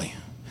assembly,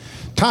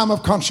 time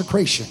of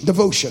consecration,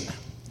 devotion.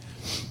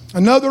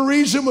 Another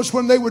reason was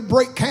when they would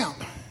break camp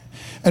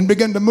and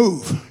begin to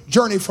move,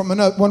 journey from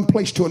one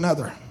place to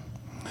another.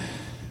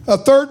 A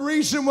third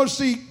reason was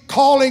the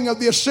calling of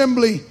the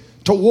assembly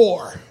to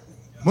war,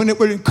 when it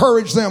would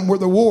encourage them where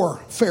the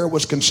warfare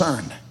was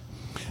concerned.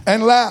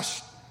 And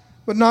last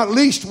but not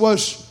least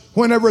was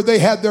whenever they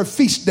had their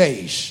feast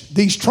days,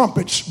 these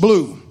trumpets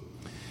blew.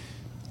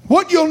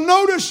 What you'll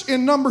notice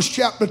in Numbers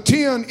chapter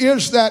 10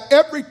 is that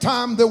every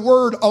time the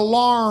word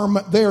alarm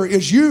there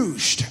is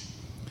used,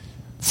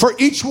 for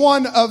each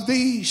one of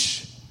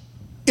these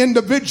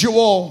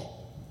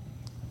individual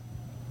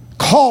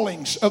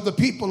callings of the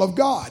people of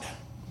God,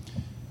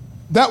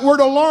 that word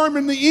alarm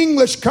in the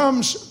English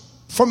comes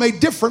from a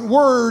different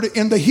word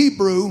in the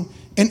Hebrew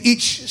in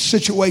each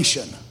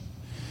situation.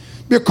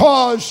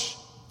 Because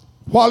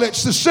while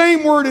it's the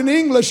same word in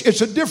English, it's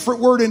a different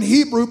word in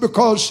Hebrew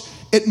because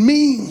it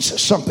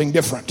means something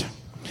different.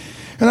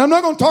 And I'm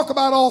not going to talk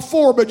about all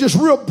 4, but just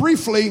real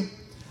briefly,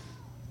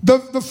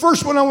 the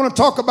first one I want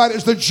to talk about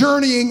is the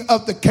journeying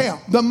of the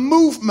camp, the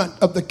movement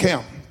of the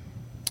camp.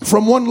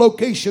 from one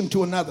location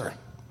to another.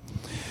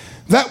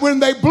 That when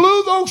they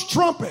blew those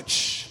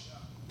trumpets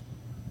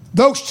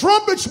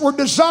were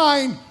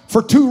designed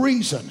for two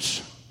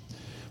reasons.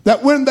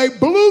 That when they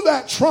blew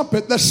that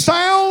trumpet, the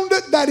sound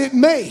that it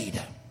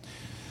made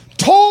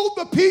told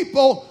the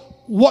people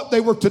what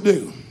they were to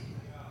do.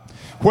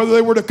 Whether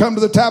they were to come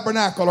to the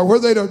tabernacle, or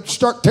whether they to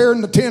start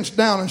tearing the tents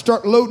down and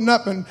start loading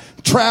up and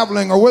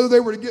traveling, or whether they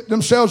were to get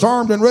themselves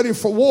armed and ready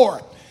for war.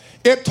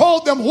 It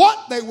told them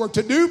what they were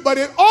to do, but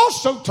it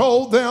also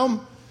told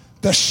them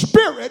the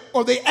spirit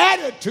or the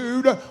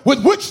attitude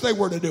with which they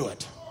were to do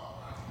it.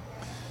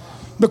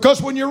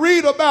 Because when you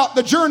read about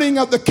the journeying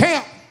of the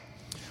camp,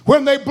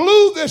 when they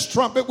blew this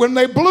trumpet, when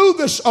they blew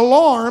this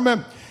alarm,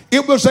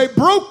 it was a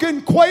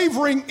broken,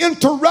 quavering,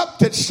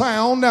 interrupted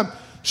sound,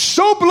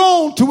 so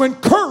blown to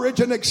encourage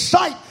and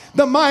excite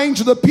the minds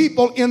of the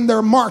people in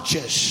their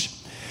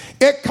marches.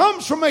 It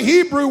comes from a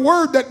Hebrew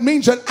word that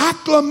means an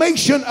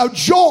acclamation of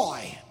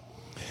joy.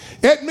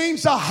 It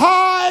means a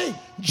high,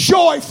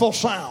 joyful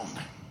sound.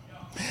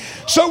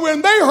 So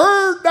when they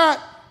heard that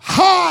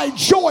high,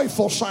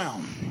 joyful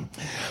sound,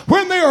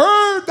 when they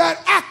heard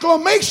that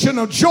acclamation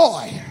of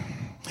joy,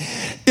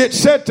 it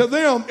said to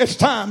them, it's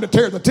time to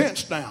tear the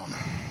tents down.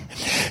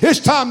 It's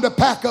time to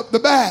pack up the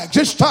bags.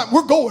 It's time.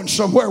 We're going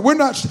somewhere.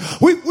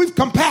 We've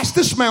come past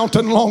this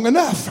mountain long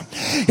enough.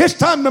 It's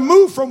time to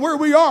move from where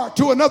we are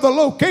to another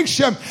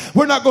location.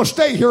 We're not going to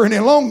stay here any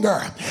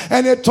longer.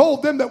 And it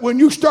told them that when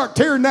you start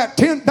tearing that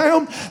tent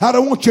down, I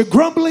don't want you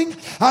grumbling.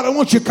 I don't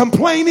want you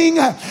complaining.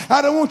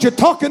 I don't want you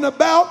talking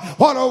about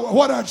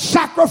what a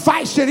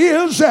sacrifice it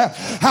is,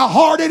 how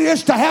hard it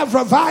is to have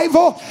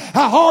revival,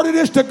 how hard it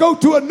is to go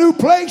to a new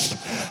place.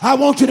 I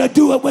want you to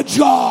do it with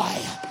joy.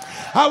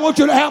 I want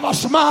you to have a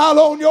smile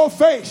on your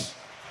face.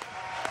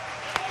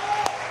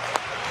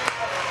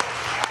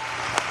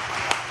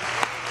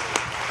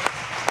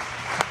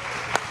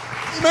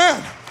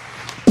 Amen.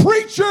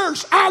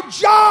 Preachers, our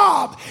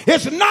job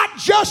is not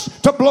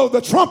just to blow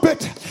the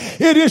trumpet.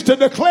 It is to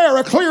declare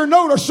a clear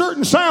note, a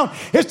certain sound.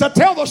 It's to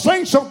tell the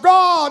saints of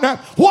God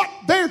what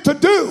they're to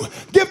do.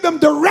 Give them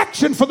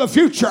direction for the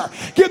future.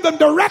 Give them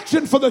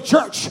direction for the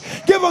church.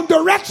 Give them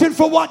direction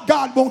for what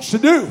God wants to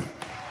do.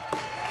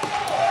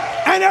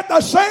 And at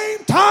the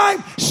same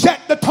time,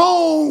 set the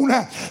tone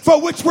for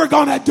which we're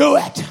going to do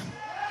it.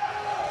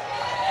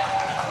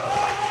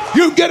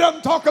 You get up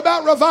and talk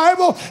about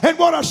revival and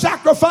what a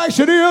sacrifice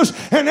it is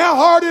and how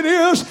hard it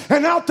is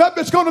and how tough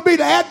it's going to be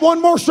to add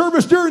one more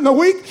service during the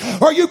week.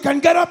 Or you can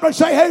get up and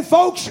say, hey,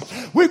 folks,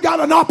 we've got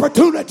an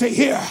opportunity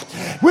here.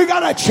 We've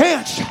got a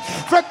chance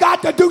for God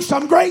to do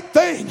some great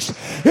things.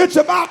 It's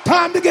about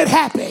time to get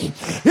happy.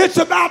 It's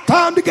about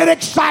time to get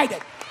excited.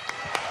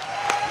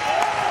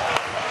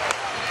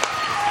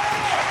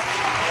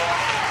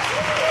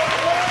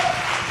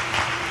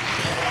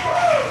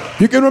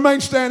 You can remain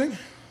standing.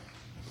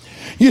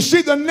 You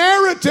see, the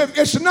narrative,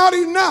 it's not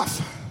enough.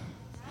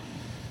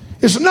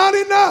 It's not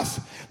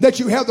enough that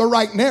you have the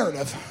right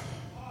narrative.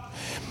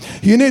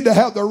 You need to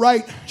have the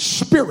right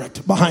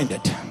spirit behind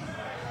it.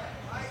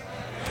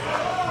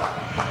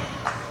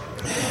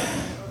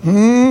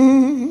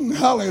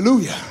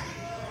 Hallelujah.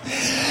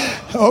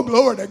 Oh,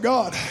 glory to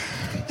God.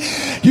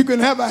 You can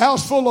have a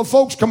house full of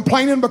folks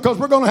complaining because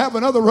we're going to have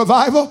another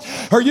revival.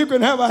 Or you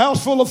can have a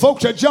house full of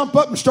folks that jump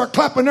up and start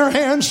clapping their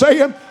hands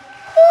saying,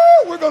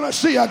 oh, we're going to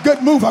see a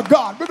good move of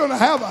God. We're going to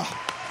have a...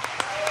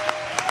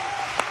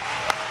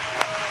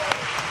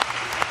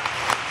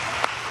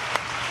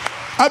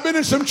 I've been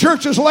in some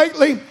churches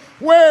lately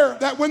where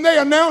that when they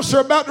announce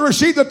they're about to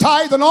receive the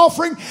tithe and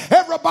offering,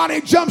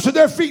 everybody jumps to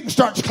their feet and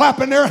starts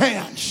clapping their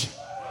hands.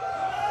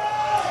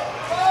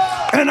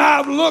 And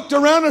I've looked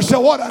around and said,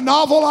 what a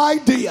novel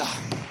idea.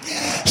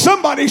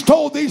 Somebody's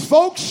told these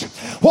folks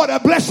what a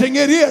blessing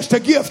it is to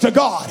give to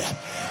God.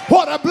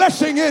 What a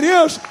blessing it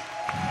is.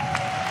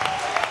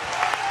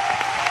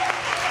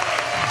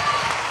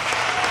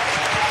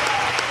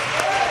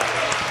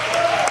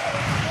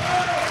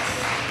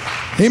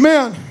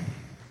 Amen.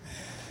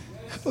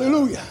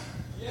 Hallelujah.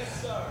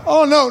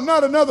 Oh no,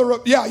 not another.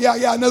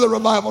 Another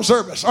revival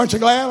service. Aren't you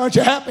glad? Aren't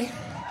you happy?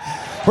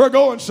 We're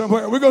going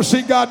somewhere. We're going to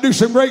see God do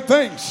some great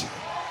things.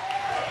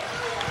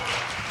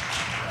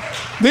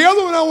 The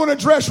other one I want to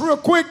address real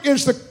quick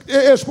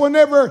is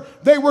whenever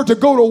they were to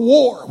go to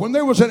war, when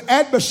there was an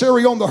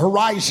adversary on the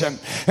horizon,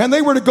 and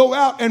they were to go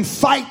out and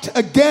fight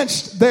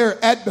against their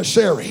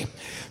adversary.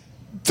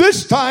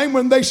 This time,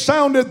 when they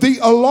sounded the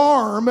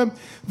alarm,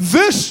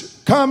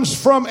 this comes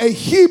from a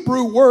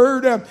Hebrew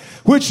word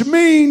which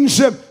means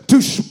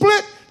to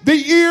split the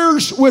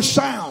ears with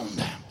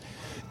sound.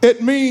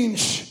 It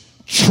means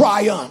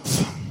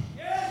triumph.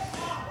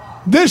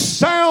 This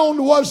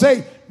sound was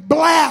a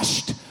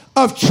blast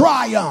of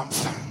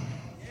triumph.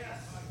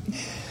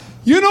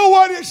 You know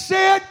what it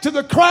said to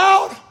the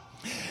crowd?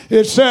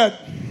 It said,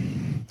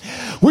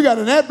 we got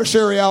an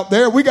adversary out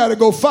there. We got to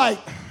go fight.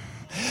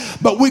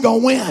 But we're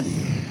going to win.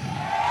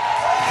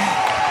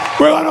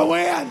 We're going to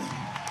win.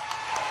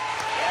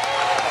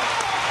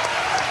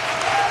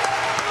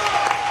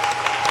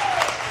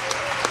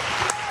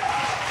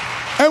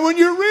 And when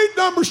you read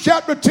Numbers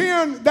chapter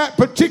 10, that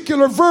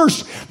particular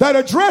verse that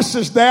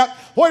addresses that,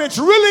 what it's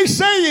really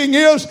saying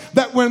is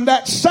that when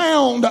that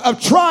sound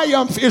of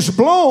triumph is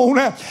blown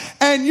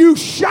and you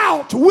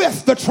shout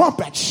with the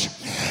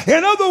trumpets.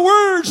 In other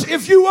words,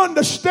 if you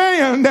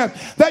understand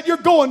that you're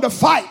going to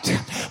fight,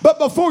 but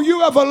before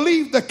you ever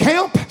leave the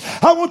camp,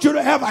 I want you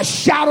to have a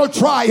shout of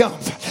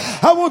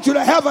triumph. I want you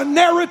to have a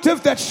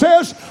narrative that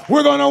says,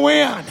 we're going to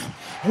win.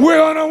 We're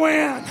going to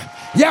win.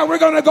 Yeah, we're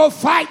going to go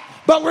fight,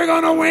 but we're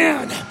going to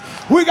win.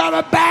 We got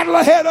a battle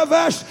ahead of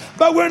us,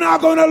 but we're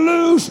not going to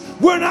lose.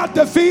 We're not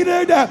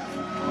defeated.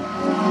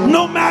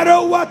 No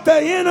matter what the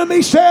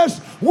enemy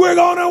says, we're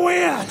going to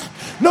win.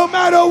 No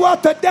matter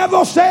what the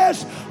devil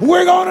says,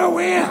 we're going to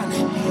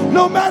win.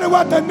 No matter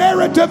what the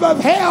narrative of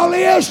hell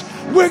is,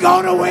 we're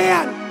going to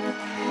win.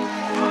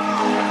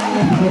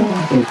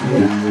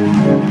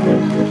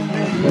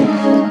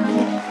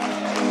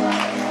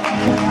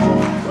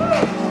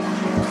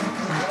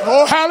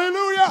 Oh,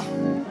 hallelujah.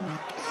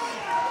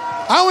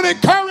 I want to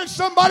encourage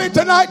somebody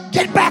tonight,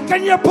 get back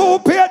in your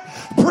pulpit,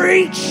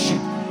 preach,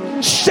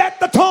 set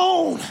the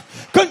tone,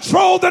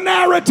 control the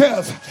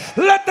narrative.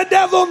 Let the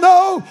devil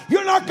know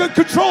you're not going to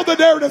control the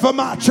narrative of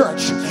my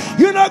church.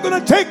 You're not going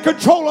to take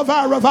control of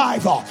our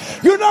revival.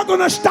 You're not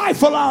going to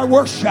stifle our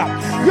worship.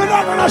 You're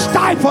not going to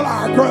stifle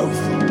our growth.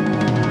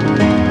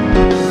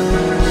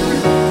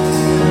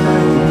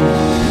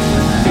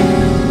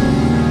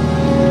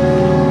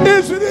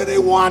 Is it any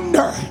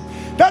wonder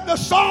that the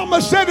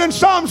psalmist said in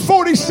Psalms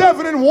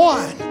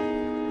 47:1,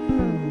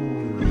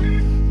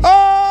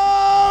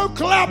 oh,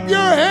 clap your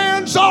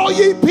hands, all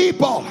ye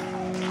people.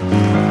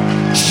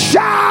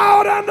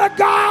 Shout unto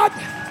God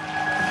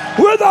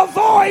with a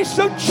voice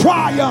of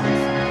triumph.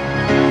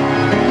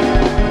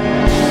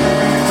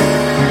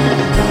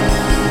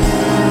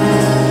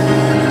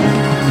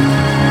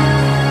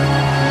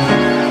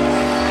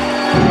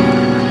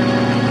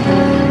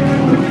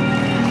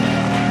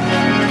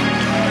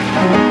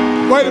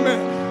 Wait a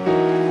minute.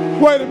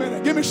 Wait a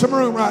minute. Give me some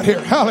room right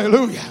here.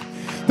 Hallelujah.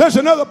 There's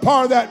another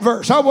part of that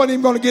verse. I wasn't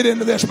even going to get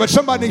into this, but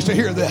somebody needs to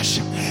hear this.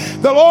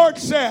 The Lord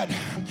said,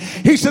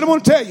 He said, I'm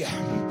going to tell you.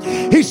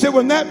 He said,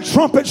 when that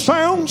trumpet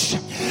sounds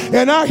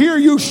and I hear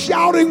you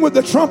shouting with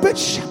the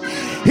trumpets,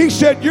 He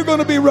said, you're going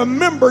to be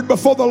remembered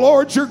before the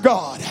Lord your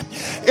God.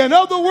 In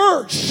other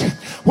words,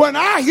 when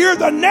I hear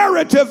the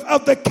narrative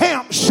of the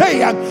camp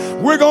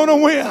saying, we're going to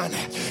win,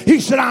 He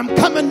said, I'm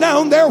coming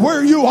down there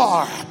where you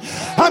are.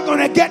 I'm going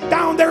to get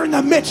down there in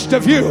the midst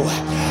of you.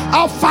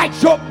 I'll fight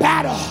your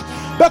battle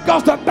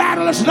because the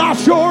battle is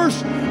not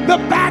yours. The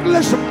battle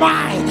is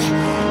mine.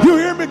 You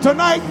hear me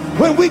tonight?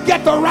 When we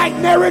get the right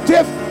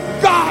narrative,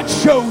 God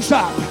shows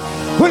up.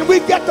 When we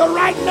get the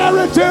right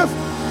narrative,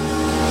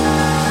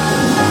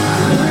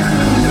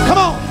 come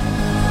on.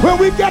 When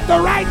we get the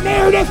right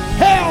narrative,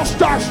 hell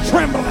starts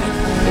trembling.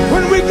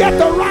 When we get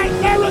the right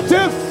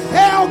narrative,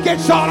 hell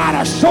gets all out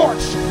of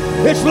sorts.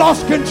 It's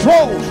lost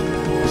control.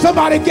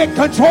 Somebody get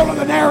control of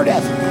the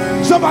narrative.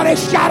 Somebody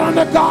shout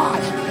unto God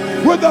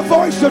with the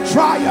voice of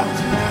triumph.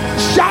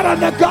 Shout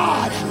unto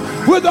God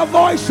with the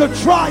voice of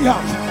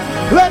triumph.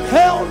 Let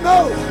hell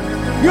know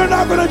you're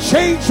not going to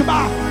change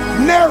my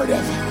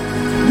narrative.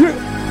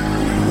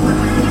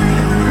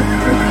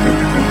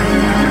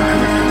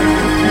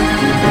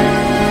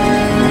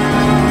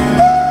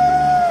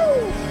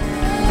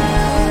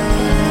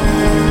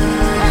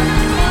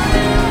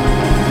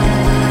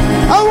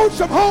 I want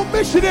some home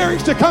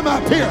missionaries to come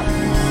up here.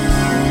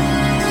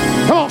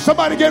 Come on,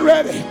 somebody get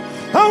ready.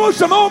 I want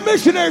some home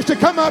missionaries to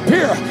come up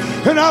here.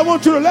 And I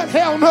want you to let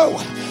hell know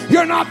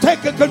you're not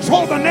taking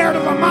control of the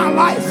narrative of my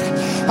life.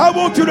 I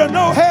want you to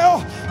know,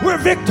 hell, we're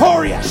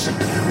victorious.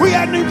 We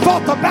hadn't even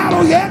fought the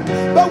battle yet,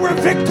 but we're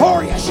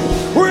victorious.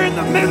 We're in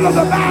the middle of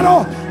the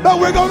battle, but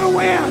we're going to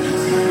win.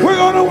 We're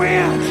going to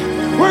win.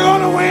 We're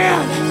going to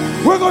win.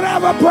 We're going to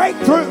have a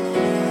breakthrough.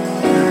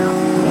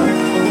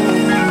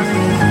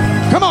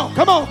 Come on,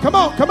 come on, come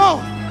on, come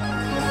on.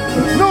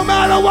 No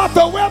matter what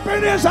the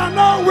weapon is, I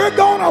know we're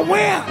going to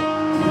win.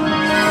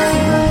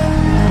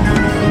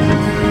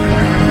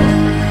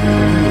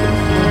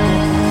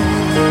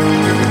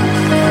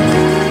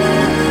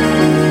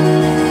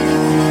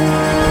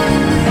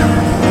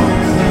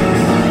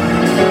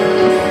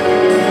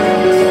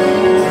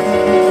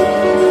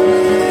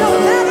 No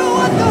matter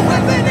what the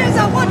weapon is,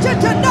 I want you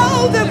to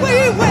know that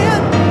we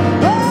win.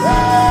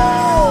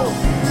 Oh!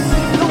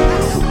 No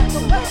matter what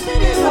the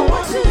weapon is, I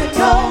want you to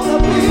know that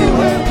we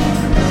win.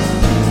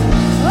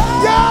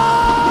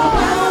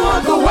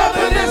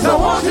 I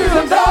want you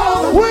to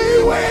know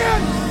we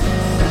win.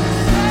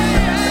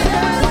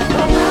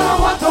 No matter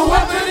what the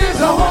weapon is,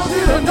 I want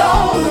you to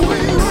know that we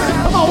win.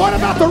 Come on, what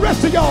about the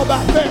rest of y'all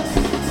back there?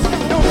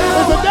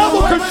 Is the devil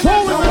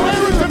controlling the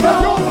narrative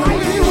of your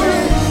life?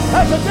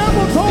 Has the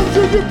devil told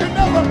you you can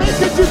never make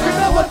it, you can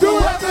never do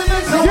it?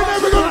 You're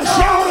never going to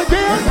shout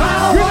again.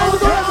 You're never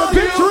going to have the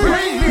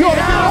victory. You're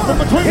out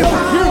from between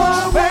the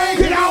pews.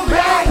 Get out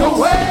back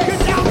away.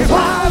 Get out back. If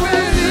I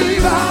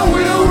believe, I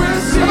will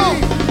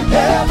receive.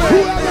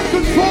 Whoever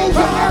controls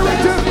the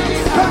narrative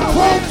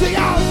controls the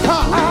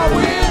outcome. I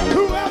will.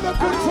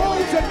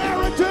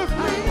 narrative.